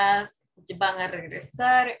los demás van a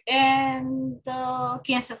regresar en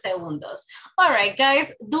 15 segundos. All right,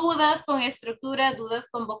 guys, dudas con estructura, dudas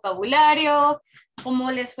con vocabulario.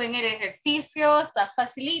 ¿Cómo les fue en el ejercicio? ¿Está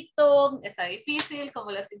facilito? ¿Está difícil?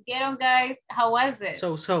 ¿Cómo lo sintieron, guys? How was it?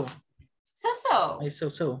 So. So. So.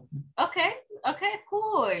 Okay,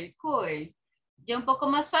 cool. Ya un poco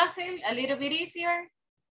más fácil, a little bit easier.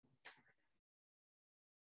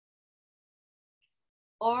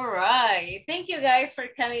 All right, thank you guys for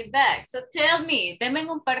coming back. So tell me, denme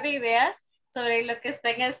un par de ideas sobre lo que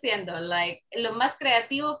están haciendo, like lo más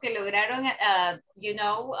creativo que lograron,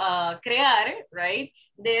 crear, right,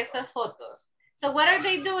 de estas fotos. So what are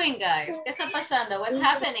they doing, guys? ¿Qué está pasando? What's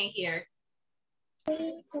happening here?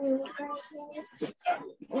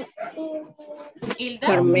 Hilda?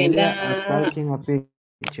 Carmela taking a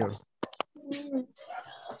picture.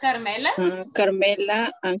 Carmela?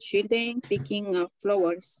 Carmela and children picking up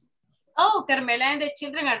flowers. Oh, Carmela and the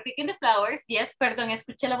children are picking the flowers. Yes, perdón,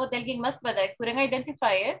 escuché la voz de alguien más, but I couldn't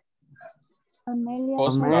identify it.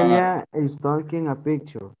 Amelia is taking a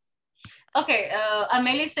picture. Okay,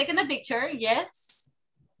 Amelia is taking a picture, yes.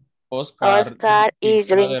 Oscar is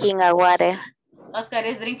drinking a water. Oscar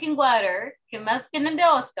is drinking water. ¿Qué más tienen de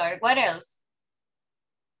Oscar? What else?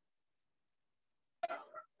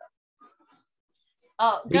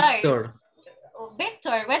 Oh, guys.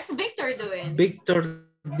 Victor, what's Victor doing? Victor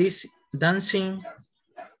dancing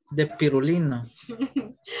the pirulino.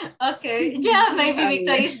 Okay, yeah, maybe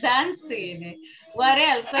Victor is dancing. What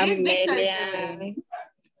else? What is Victor doing?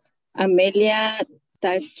 Amelia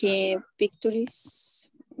taking pictures.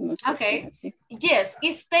 No sé Okay, si yes,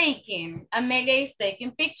 is taking. Amelia is taking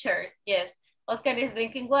pictures, yes. Oscar is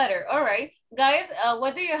drinking water. All right, guys,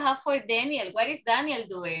 what do you have for Daniel? What is Daniel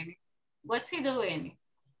doing? What's he doing?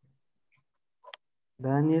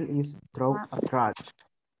 Daniel is throwing a trash.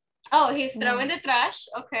 Oh, he's throwing the trash.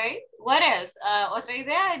 Okay. What else? ¿Otra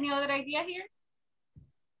idea? Any other idea here?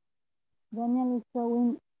 Daniel is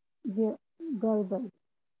throwing garbage.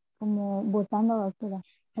 Como botando basura.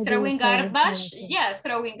 Throwing garbage. Yeah,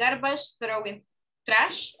 throwing garbage, throwing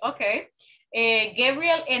trash. Okay.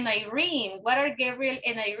 Gabriel and Irene. What are Gabriel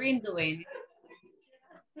and Irene doing?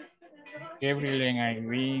 Gabriel and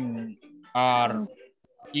Irene are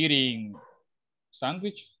eating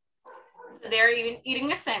sandwich. They're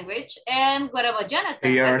eating a sandwich. And what about Jonathan?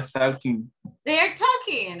 They are talking. They are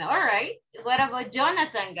talking. All right. What about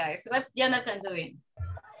Jonathan, guys? What's Jonathan doing?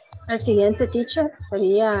 El siguiente teacher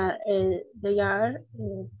sería they are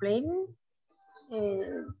playing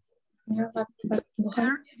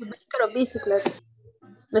bicicleta.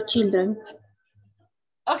 The children.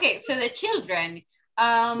 Okay, so the children.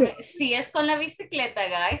 Si es con la bicicleta,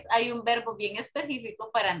 guys, hay un verbo bien específico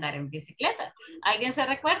para andar en bicicleta. ¿Alguien se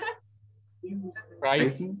recuerda?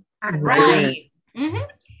 Riding. Right.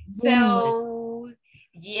 So,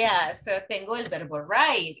 yeah, so tengo el verbo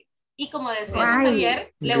ride. Y como decíamos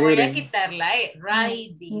ayer, le voy a quitar la E,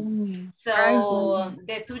 riding. So,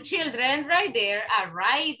 the two children right there are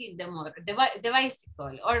riding the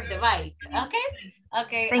bicycle or the bike. Okay?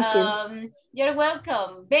 Okay. Thank you. You're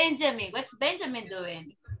welcome. Benjamin, what's Benjamin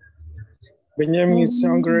doing? Benjamin is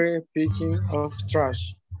hungry picking of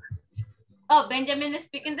trash. Oh, Benjamin is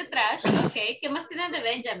picking the trash. Okay. ¿Qué más tienen de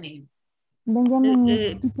Benjamin?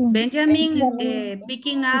 Benjamin is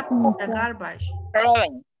picking up the garbage.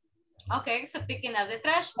 Okay, so picking up the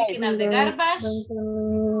trash, picking up the garbage.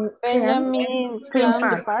 Benjamin clean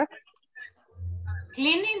the park.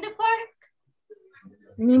 Cleaning the park?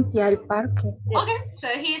 Limpia el parque. Okay, so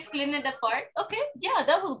he is cleaning the park. Okay, yeah,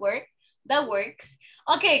 that will work. That works.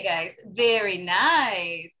 Okay, guys, very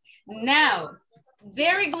nice. Now,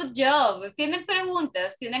 very good job. ¿Tienen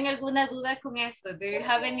preguntas? ¿Tienen alguna duda con eso? Do you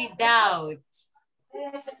have any doubt?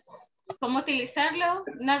 ¿Cómo utilizarlo?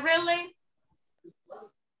 Not really?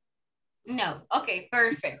 No. Okay,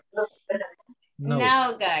 perfect. No.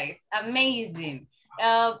 Now, guys, amazing.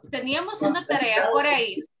 Teníamos una tarea por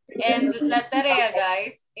ahí. And la tarea,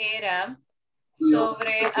 guys, era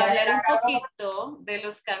sobre hablar un poquito de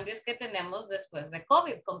los cambios que tenemos después de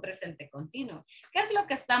COVID con presente continuo. ¿Qué es lo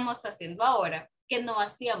que estamos haciendo ahora que no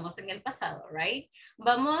hacíamos en el pasado, right?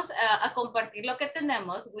 Vamos a compartir lo que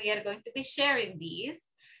tenemos. We are going to be sharing these.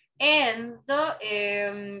 And,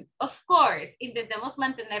 of course, intentemos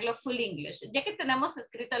mantenerlo full English. Ya que tenemos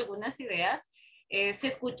escrito algunas ideas, si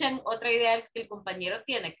escuchan otra idea que el compañero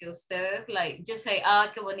tiene, que ustedes, like, yo say,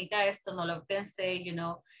 qué bonita esto, no lo pensé, you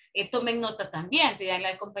know, tomen nota también, pídanle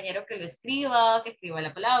al compañero que lo escriba, que escriba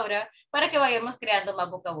la palabra, para que vayamos creando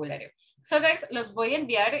más vocabulario. So, guys, los voy a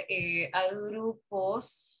enviar a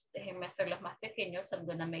grupos, déjenme hacerlos más pequeños, I'm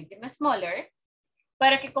gonna make them smaller,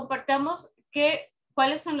 para que compartamos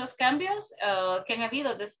cuáles son los cambios que han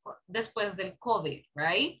habido después del COVID,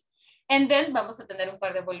 right? And then vamos a tener un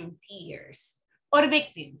par de volunteers. Or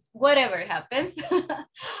victims, whatever happens.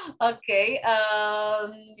 Okay,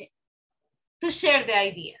 to share the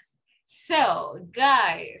ideas. So,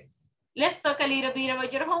 guys, let's talk a little bit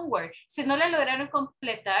about your homework. Si no la lograron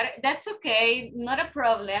completar, that's okay, not a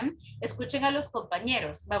problem. Escuchen a los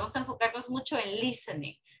compañeros. Vamos a enfocarnos mucho en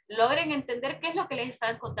listening. Logren entender qué es lo que les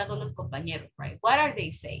están contando los compañeros, right? What are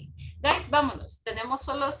they saying? Guys, vámonos. Tenemos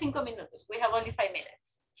solo 5 minutos. We have only 5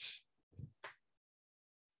 minutes.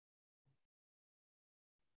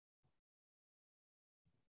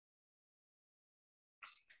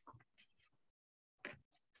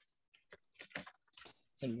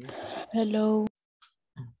 Hello.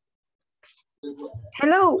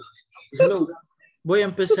 Hello. Hello. Voy a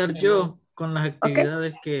empezar yo con las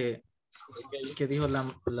actividades que dijo la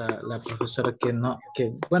profesora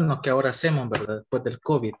que ahora hacemos, ¿verdad? Después del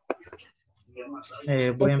COVID.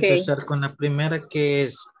 Voy a empezar con la primera, que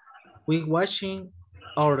es we washing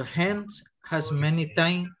our hands as many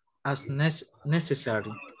times as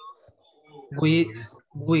necessary. We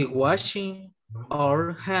washing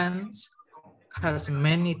our hands as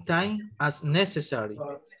many times as necessary.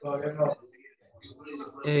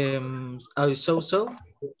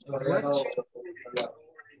 Watch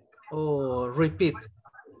or repeat.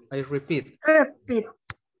 I repeat. Repeat.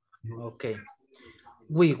 Okay.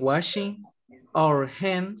 We washing our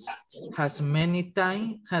hands as many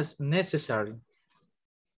times as necessary.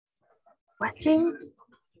 Watching.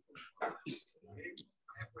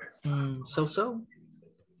 So.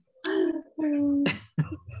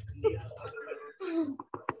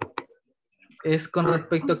 Es con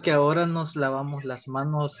respecto a que ahora nos lavamos las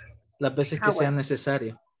manos las veces que sea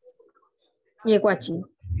necesario. Y watching.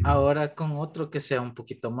 Ahora con otro que sea un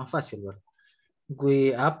poquito más fácil, ¿verdad?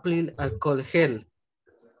 We apply alcohol gel.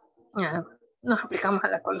 Nos aplicamos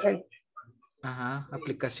al alcohol gel. Ajá,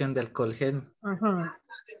 aplicación de alcohol gel.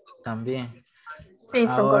 También. Sí,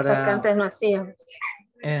 son cosas que antes no hacían.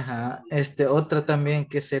 Ajá, otra también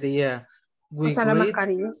que sería usar la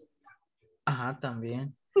mascarilla. Ajá,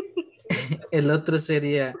 también. El otro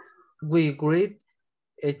sería we greet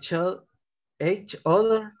each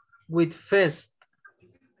other with fest.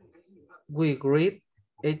 We greet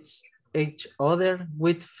each other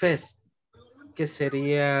with fest. Que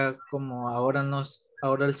sería como ahora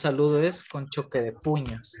el saludo es con choque de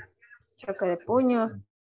puños. Choque de puños.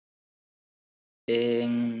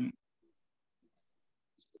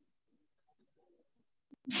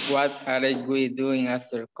 What are we doing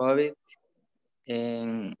after COVID?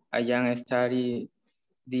 I am study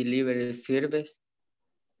delivery service.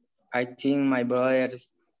 I think my brother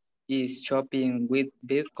is shopping with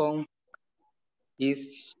Bitcoin.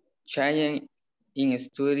 Is changing in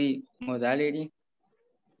study modality.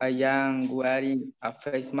 I am wearing a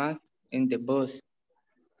face mask in the bus.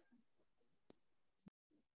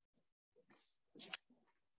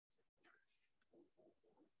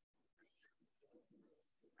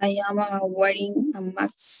 I am wearing a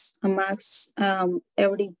mask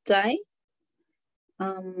every day.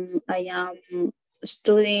 I am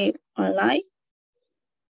studying online.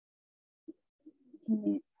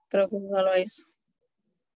 Creo que solo eso.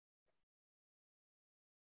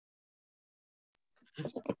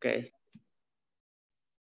 Okay.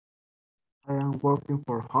 I am working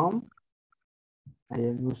for home. I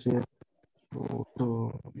am using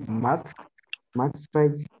to math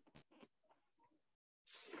page.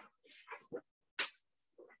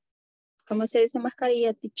 ¿Cómo se dice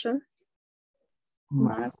mascarilla, teacher?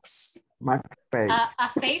 Mask. Mask face. A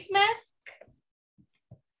face mask?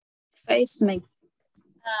 Face make.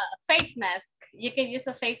 Face mask. You can use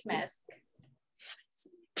a face mask.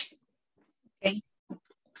 Okay.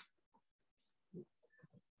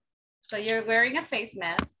 So you're wearing a face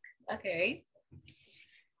mask. Okay.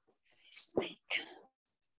 Face make.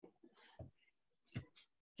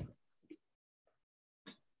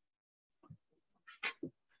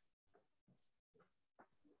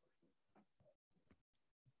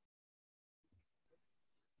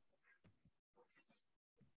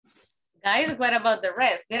 Guys, what about the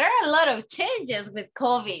rest? There are a lot of changes with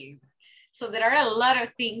COVID. So there are a lot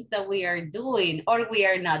of things that we are doing or we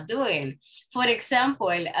are not doing. For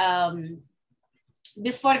example,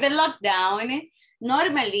 before the lockdown,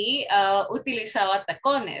 normally utilizaba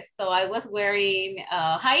tacones. So I was wearing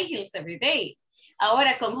high heels every day.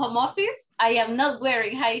 Ahora con home office, I am not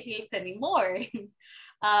wearing high heels anymore.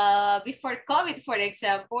 Before COVID, for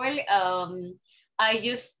example, I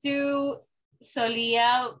used to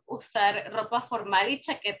solía usar ropa formal y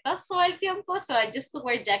chaquetas todo el tiempo, so I used to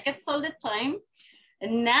wear jackets all the time.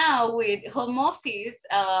 And now with home office,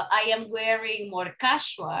 I am wearing more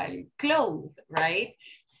casual clothes, right?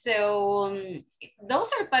 So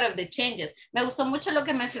those are part of the changes. Me gustó mucho lo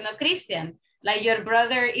que mencionó Christian, like your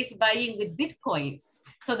brother is buying with Bitcoins.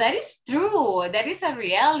 So that is true, that is a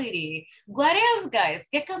reality. What else, guys?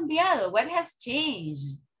 ¿Qué ha cambiado? What has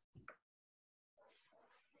changed?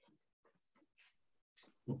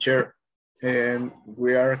 Teacher,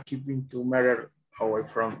 we are keeping 2 meters away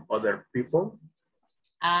from other people.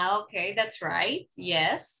 Okay, that's right.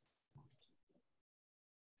 Yes.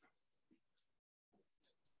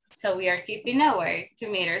 So we are keeping away 2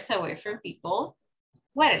 meters away from people.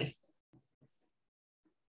 What else?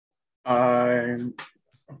 I'm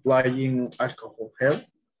applying alcohol gel.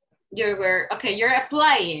 You're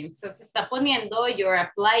applying. So se está poniendo, you're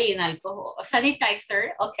applying alcohol.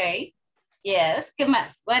 Sanitizer, okay. Yes, ¿qué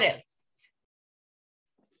más? What else?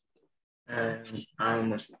 And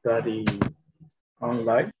I'm studying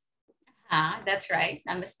online. That's right.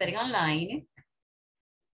 I'm studying online.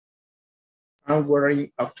 I'm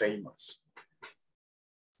wearing a face mask.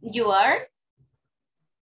 You are?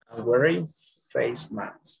 I'm wearing face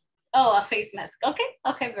mask. Oh, a face mask. Okay,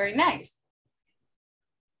 okay, very nice.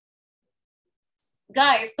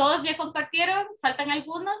 Guys, ¿todos ya compartieron? ¿Faltan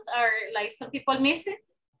algunos? Or like some people missing?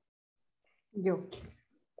 Yo.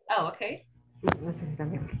 Oh, okay. No sé si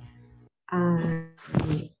sabía.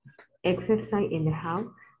 Exercise in the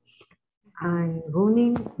house and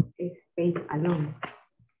running space alone.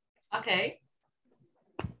 Okay.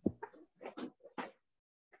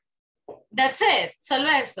 That's it. Solo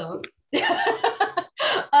eso.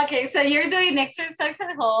 Okay, so you're doing exercise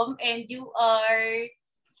at home and you are,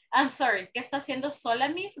 I'm sorry, ¿qué está haciendo sola,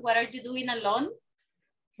 Miss? What are you doing alone?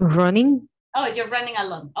 Running. Oh, you're running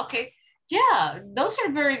alone. Okay. Yeah, those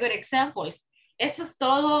are very good examples. Eso es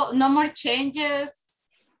todo. No more changes.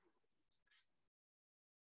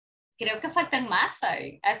 Creo que faltan más.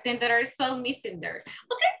 I think there are some missing there.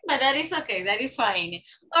 Okay, but that is okay. That is fine.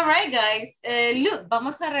 All right, guys. Look,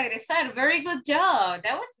 vamos a regresar. Very good job.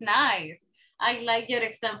 That was nice. I like your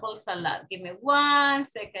examples a lot. Give me 1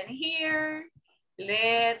 second here.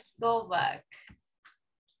 Let's go back.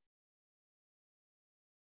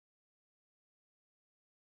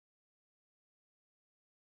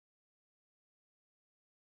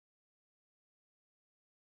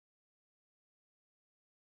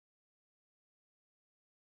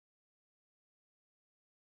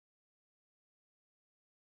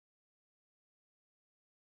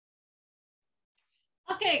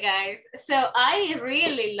 Okay, guys, so I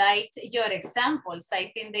really liked your examples.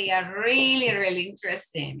 I think they are really, really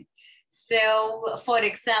interesting. So, for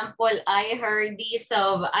example, I heard this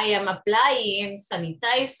of I am applying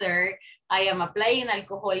sanitizer, I am applying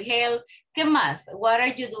alcohol gel. ¿Qué más? What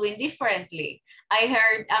are you doing differently? I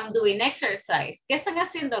heard I'm doing exercise. ¿Qué están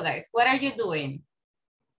haciendo, guys? What are you doing?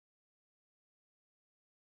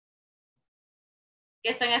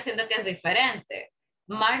 ¿Qué están haciendo que es diferente?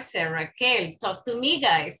 Marce, Raquel, talk to me,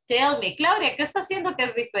 guys. Tell me. Claudia, ¿qué está haciendo que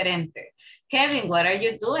es diferente? Kevin, what are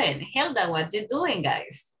you doing? Hilda, what you doing,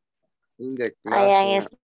 guys? I am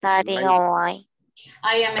studying online.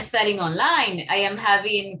 I am studying online. I am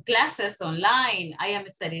having classes online. I am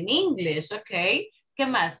studying English, okay. ¿Qué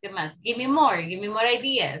más? ¿Qué más? Give me more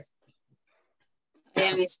ideas. I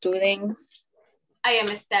am studying. I am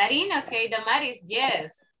studying, okay. Damaris,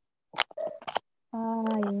 yes.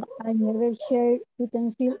 I never share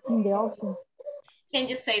utensils in the office. Can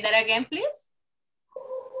you say that again, please?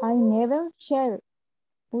 I never share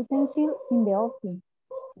utensils in the office.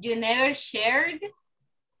 You never shared?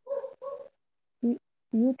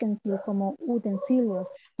 Utensils como utensilios.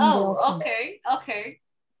 in the Oh, ocean. okay, okay.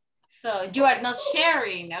 So you are not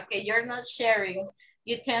sharing. Okay, you're not sharing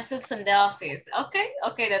utensils in the office. Okay,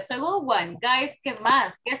 okay, that's a good one. Guys, ¿qué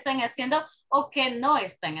más? ¿Qué están haciendo o qué no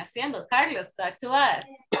están haciendo? Carlos, talk to us.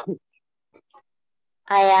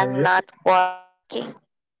 I am not working.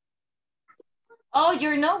 Oh,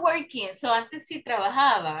 you're not working. So antes sí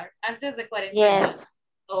trabajaba, antes de cuarentena. Yes.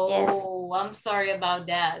 Oh, I'm sorry about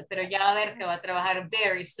that. Pero ya va a ver que va a trabajar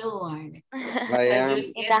very soon. I But am, you'll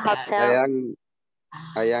In get the that. hotel.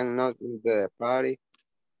 I am not in the party.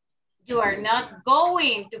 You are not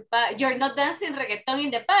going to, you're not dancing reggaeton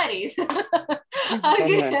in the parties.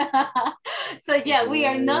 Okay. So yeah, we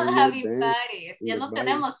are not having parties. Ya no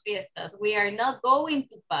tenemos fiestas. We are not going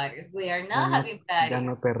to parties. We are not having Ya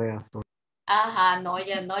no parties. perreas. Ajá, no,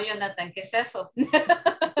 ya no, Jonathan, ¿qué es eso?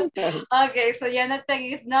 Okay, so Jonathan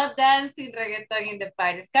is not dancing reggaeton in the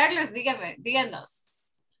parties. Carlos, díganos.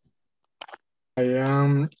 I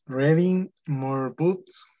am reading more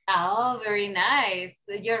books. Oh, very nice.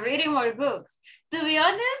 You're reading more books. To be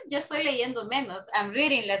honest, yo estoy leyendo menos. I'm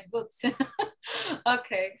reading less books.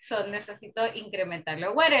 Okay, so necesito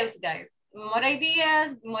incrementarlo. What else, guys? More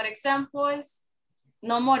ideas, more examples.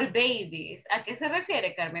 No more babies. ¿A qué se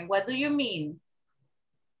refiere, Carmen? What do you mean?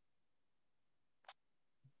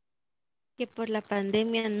 Que por la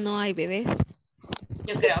pandemia no hay bebés.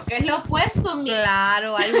 Yo creo que es lo opuesto, Miss.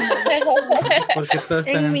 Claro, hay un... Porque todos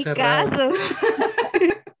están En mi encerrados.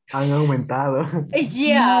 caso. Han aumentado.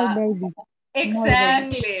 Yeah, More babies.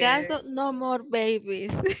 exactly. En mi caso, no more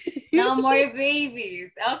babies. No more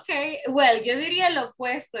babies. Okay. Well, yo diría lo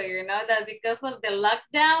opuesto, you know, that because of the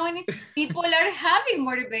lockdown, people are having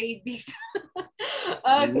more babies. No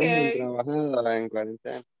han Okay. trabajado en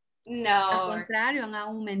cuarentena. Al No, contrario, han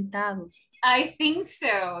aumentado. I think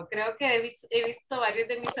so. Creo que he visto varios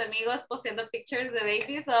de mis amigos posteando pictures de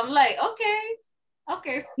babies, so I'm like, okay.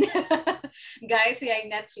 Okay. Guys, yeah,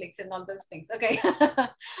 Netflix and all those things. Okay.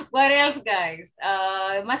 What else, guys?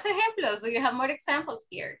 Más ejemplos. Do you have more examples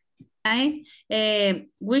here?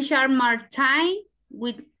 We share more time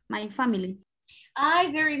with my family.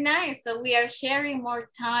 Ay, very nice. So we are sharing more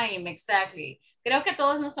time. Exactly. Creo que a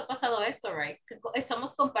todos nos ha pasado esto, right? Que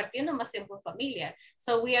estamos compartiendo más tiempo en familia.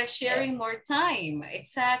 So we are sharing more time.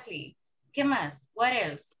 Exactly. ¿Qué más? What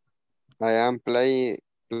else? I am playing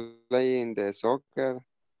the soccer.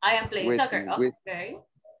 I am playing soccer. Okay.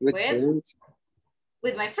 With friends.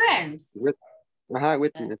 With my friends. With my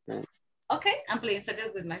friends. Okay, I'm playing soccer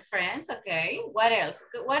with my friends. Okay. What else?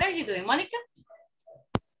 What are you doing, Monica?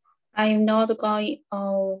 I'm not going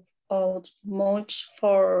out much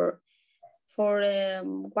for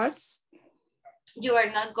what? You are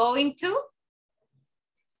not going to?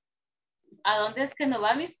 ¿A dónde es que no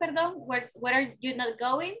va, Miss? Perdón. Where are you not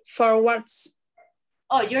going? For what?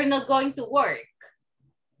 Oh, you're not going to work.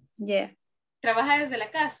 Yeah. ¿Trabaja desde la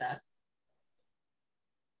casa?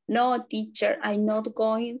 No, teacher, I'm not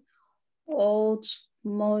going out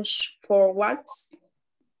much for what?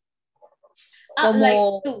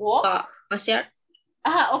 Like to walk? Pasear.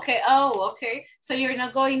 Okay. Oh, okay. So you're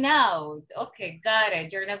not going out. Okay, got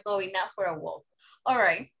it. You're not going out for a walk. All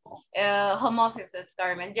right. Home offices,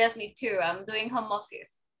 Carmen. Yes, me too. I'm doing home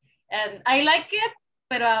office. And I like it,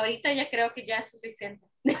 pero ahorita ya creo que ya es suficiente.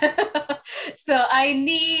 So I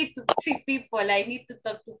need to see people. I need to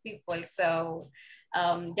talk to people. So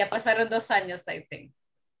ya pasaron 2 años, I think.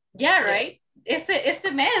 Yeah, right?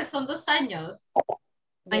 Este mes son 2 años.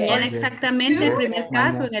 Mañana exactamente el primer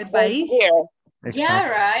caso en el país. Yeah,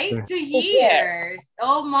 right? 2 years.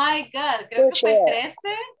 Oh my God. Creo que fue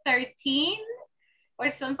 13 or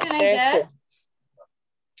something like that.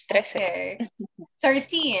 13. Okay.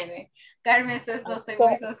 13. Carmen says no soy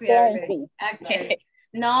muy sociable. Okay.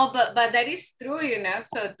 No, but that is true, you know.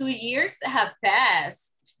 So 2 years have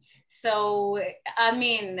passed. So, I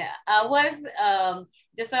mean,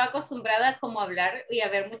 yo estaba acostumbrada como a hablar y a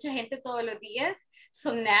ver mucha gente todos los días.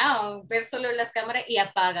 So now, ver solo las cámaras y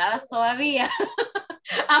apagadas todavía.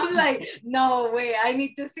 I'm like, no way, I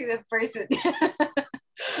need to see the person.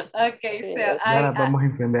 Okay, so Ahora vamos a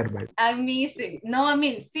encender, ¿vale? I'm missing. No, I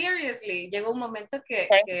mean, seriously, llegó un momento que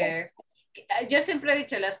yo siempre he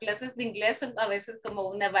dicho, las clases de inglés son a veces como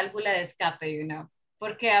una válvula de escape, you know,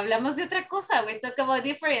 porque hablamos de otra cosa, we talk about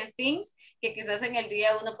different things, que quizás en el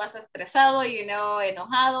día uno pasa estresado, you know,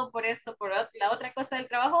 enojado por esto, por la otra cosa del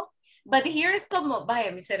trabajo, but here es como,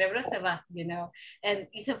 vaya, mi cerebro se va, you know,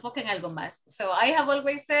 y se enfoca en algo más. So I have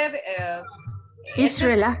always said, it's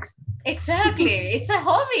relaxed. Exactly, it's a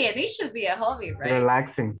hobby and it should be a hobby, right?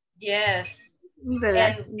 Relaxing. Yes.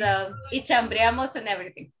 Relax. Y chambreamos and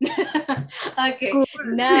everything. Okay,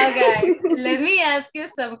 now guys, let me ask you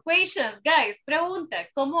some questions. Guys, pregunta,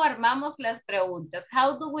 ¿cómo armamos las preguntas?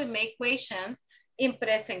 How do we make questions in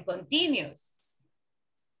present continuous?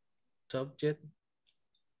 Subject.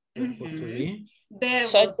 Verbo to be.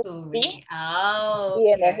 Verbo to be. Oh,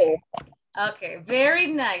 okay. Okay, very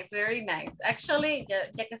nice, very nice. Actually,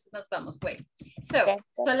 ya casi nos vamos, wait. So,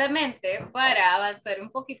 solamente para avanzar un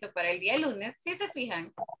poquito para el día lunes, si se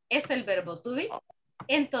fijan, es el verbo to be.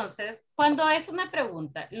 Entonces, cuando es una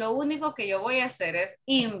pregunta, lo único que yo voy a hacer es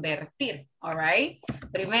invertir, all right?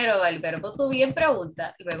 Primero va el verbo to be en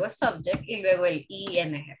pregunta, luego el subject y luego el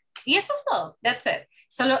ing. Y eso es todo, that's it.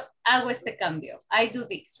 Solo hago este cambio. I do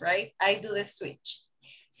this, right? I do the switch.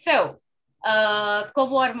 So,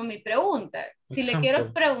 ¿cómo armo mi pregunta? Si le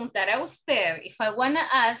quiero preguntar a usted, if I want to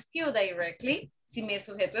ask you directly, si mi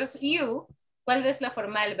sujeto es you, ¿cuál es la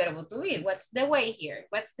forma del verbo to be? What's the way here?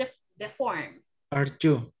 What's the form? Are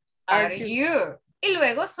you? Are you? Y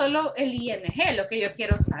luego solo el ing, lo que yo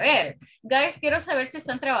quiero saber. Guys, quiero saber si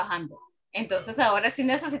están trabajando. Entonces ahora sí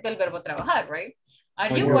necesito el verbo trabajar, right?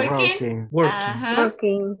 Are you working?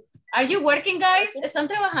 Working. Are you working, guys? ¿Están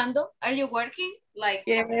trabajando? Are you working? Like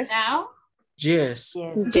now? Yes.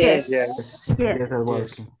 Yes. Yes, I'm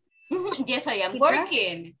working. Yes, I am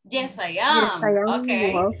working. Yes, I am. Yes, I am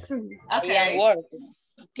okay. working. Okay. I am working.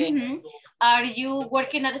 Okay. Are you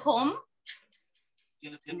working at home?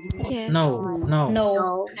 Yes. No.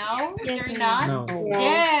 No, Yes, you're I not? No.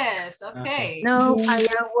 Yes, okay. No, I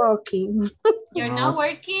am working. You're not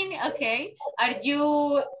working, okay. Are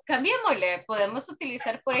you, cambiémosle, podemos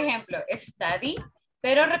utilizar, por ejemplo, study,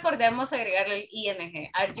 pero recordemos agregarle el ing.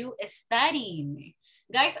 Are you studying?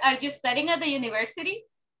 Guys, are you studying at the university?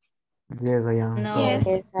 Yes, I am. No.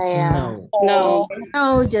 Yes, I am. No,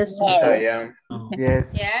 just Yes, I am.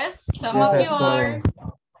 Yes. Yes, some Yes, of I you are. am.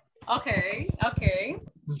 Okay.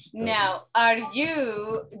 Now, are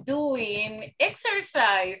you doing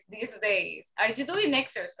exercise these days? Are you doing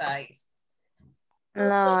exercise?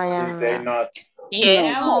 No, I They say am not.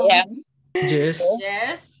 Yes, No. I am. Yes.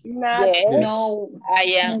 Yes. Yes, No. I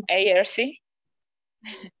am ARC.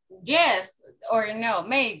 Yes or no,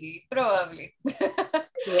 maybe, probably.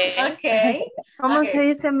 Yes. Okay. ¿Cómo Okay. se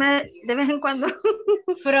dice de vez en cuando?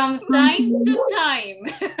 From time to time.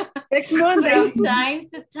 Next Monday. From time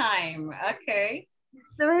to time. Okay.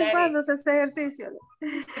 De vez en cuando se hace ejercicio.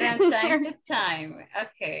 From time to time.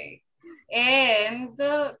 Okay. And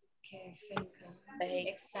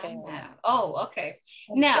exam now. Oh, okay.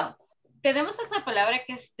 Now, tenemos esa palabra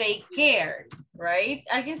que es take care, right?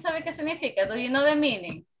 ¿Alguien sabe qué significa? Do you know the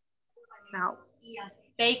meaning? No.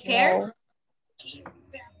 Take care.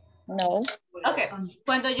 No. Okay.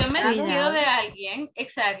 Cuando yo me despido de alguien,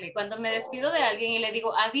 exactly, cuando me despido de alguien y le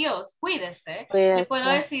digo adiós, cuídese, le puedo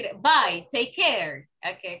decir bye, take care.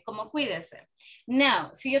 Okay, como cuídese.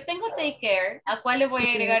 Now, si yo tengo take care, ¿a cuál le voy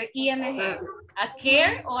a agregar ing? ¿A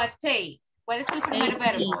care o a take? ¿Cuál es el primer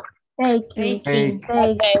verbo? Taking.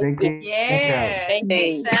 Yes,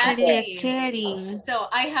 exactly. Caring. So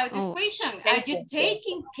I have this question. Are you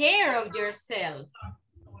taking care of yourself?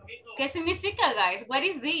 ¿Qué significa, guys? What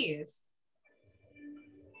is this?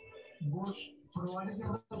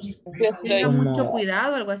 Tenga mucho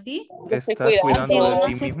cuidado, algo así. ¿Te estás cuidando de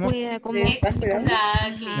ti Se mismo? cuida como Exactly.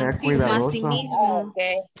 Sea Sí, como a cuidadoso. sí mismo.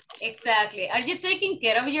 Okay. Exactly. Are you taking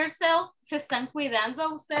care of yourself? ¿Se están cuidando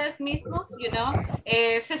a ustedes mismos? You know?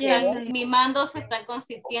 Se están mimando, se están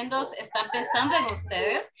consintiendo, están pensando en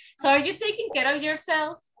ustedes. So are you taking care of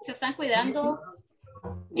yourself? ¿Se están cuidando?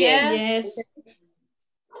 Yes.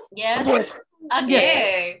 Yes.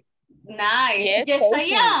 Okay. Nice. Yes,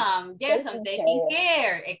 I am. Yes, I'm taking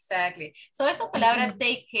care. Exactly. So esta palabra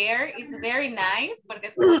take care is very nice porque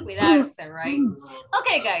es como cuidarse, right?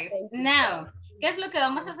 Okay, guys. Now, ¿qué es lo que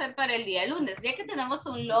vamos a hacer para el día lunes? Ya que tenemos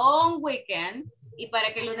un long weekend y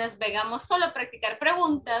para que el lunes vengamos solo a practicar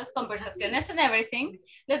preguntas, conversaciones and everything,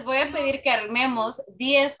 les voy a pedir que armemos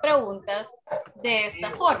 10 preguntas de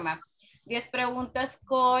esta forma. 10 preguntas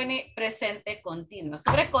con presente continuo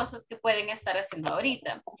sobre cosas que pueden estar haciendo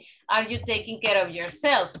ahorita. Are you taking care of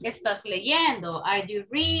yourself? ¿Estás leyendo? Are you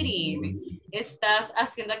reading? ¿Estás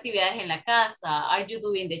haciendo actividades en la casa? Are you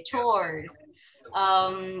doing the chores?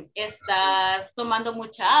 ¿Estás tomando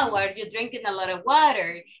mucha agua? Are you drinking a lot of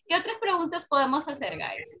water? ¿Qué otras preguntas podemos hacer,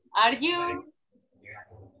 guys? Are you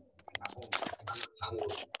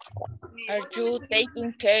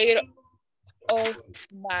taking care of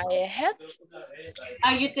my health?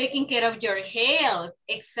 Are you taking care of your health?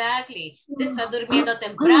 Exactly. ¿Te estás durmiendo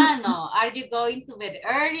temprano? Are you going to bed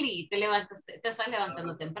early? ¿Te estás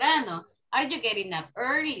levantando temprano? Are you getting up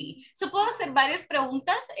early? So puedo hacer varias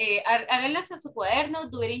preguntas, háganlas a su cuaderno,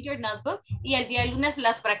 do it in your notebook, y el día lunes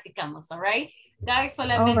las practicamos, all right? Guys,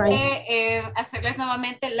 solamente hacerles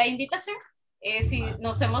nuevamente la invitación. Si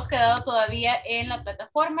nos hemos quedado todavía en la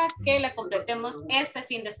plataforma, que la completemos este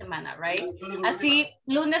fin de semana, right? Así,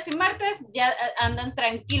 lunes y martes ya andan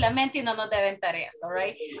tranquilamente y no nos deben tareas, all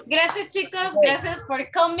right? Gracias, chicos. Gracias por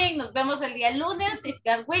coming. Nos vemos el día lunes, if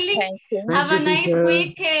God willing. Have a nice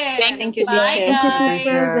weekend. Thank you, Bye, teacher. guys.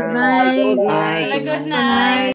 Good night. Have a good night.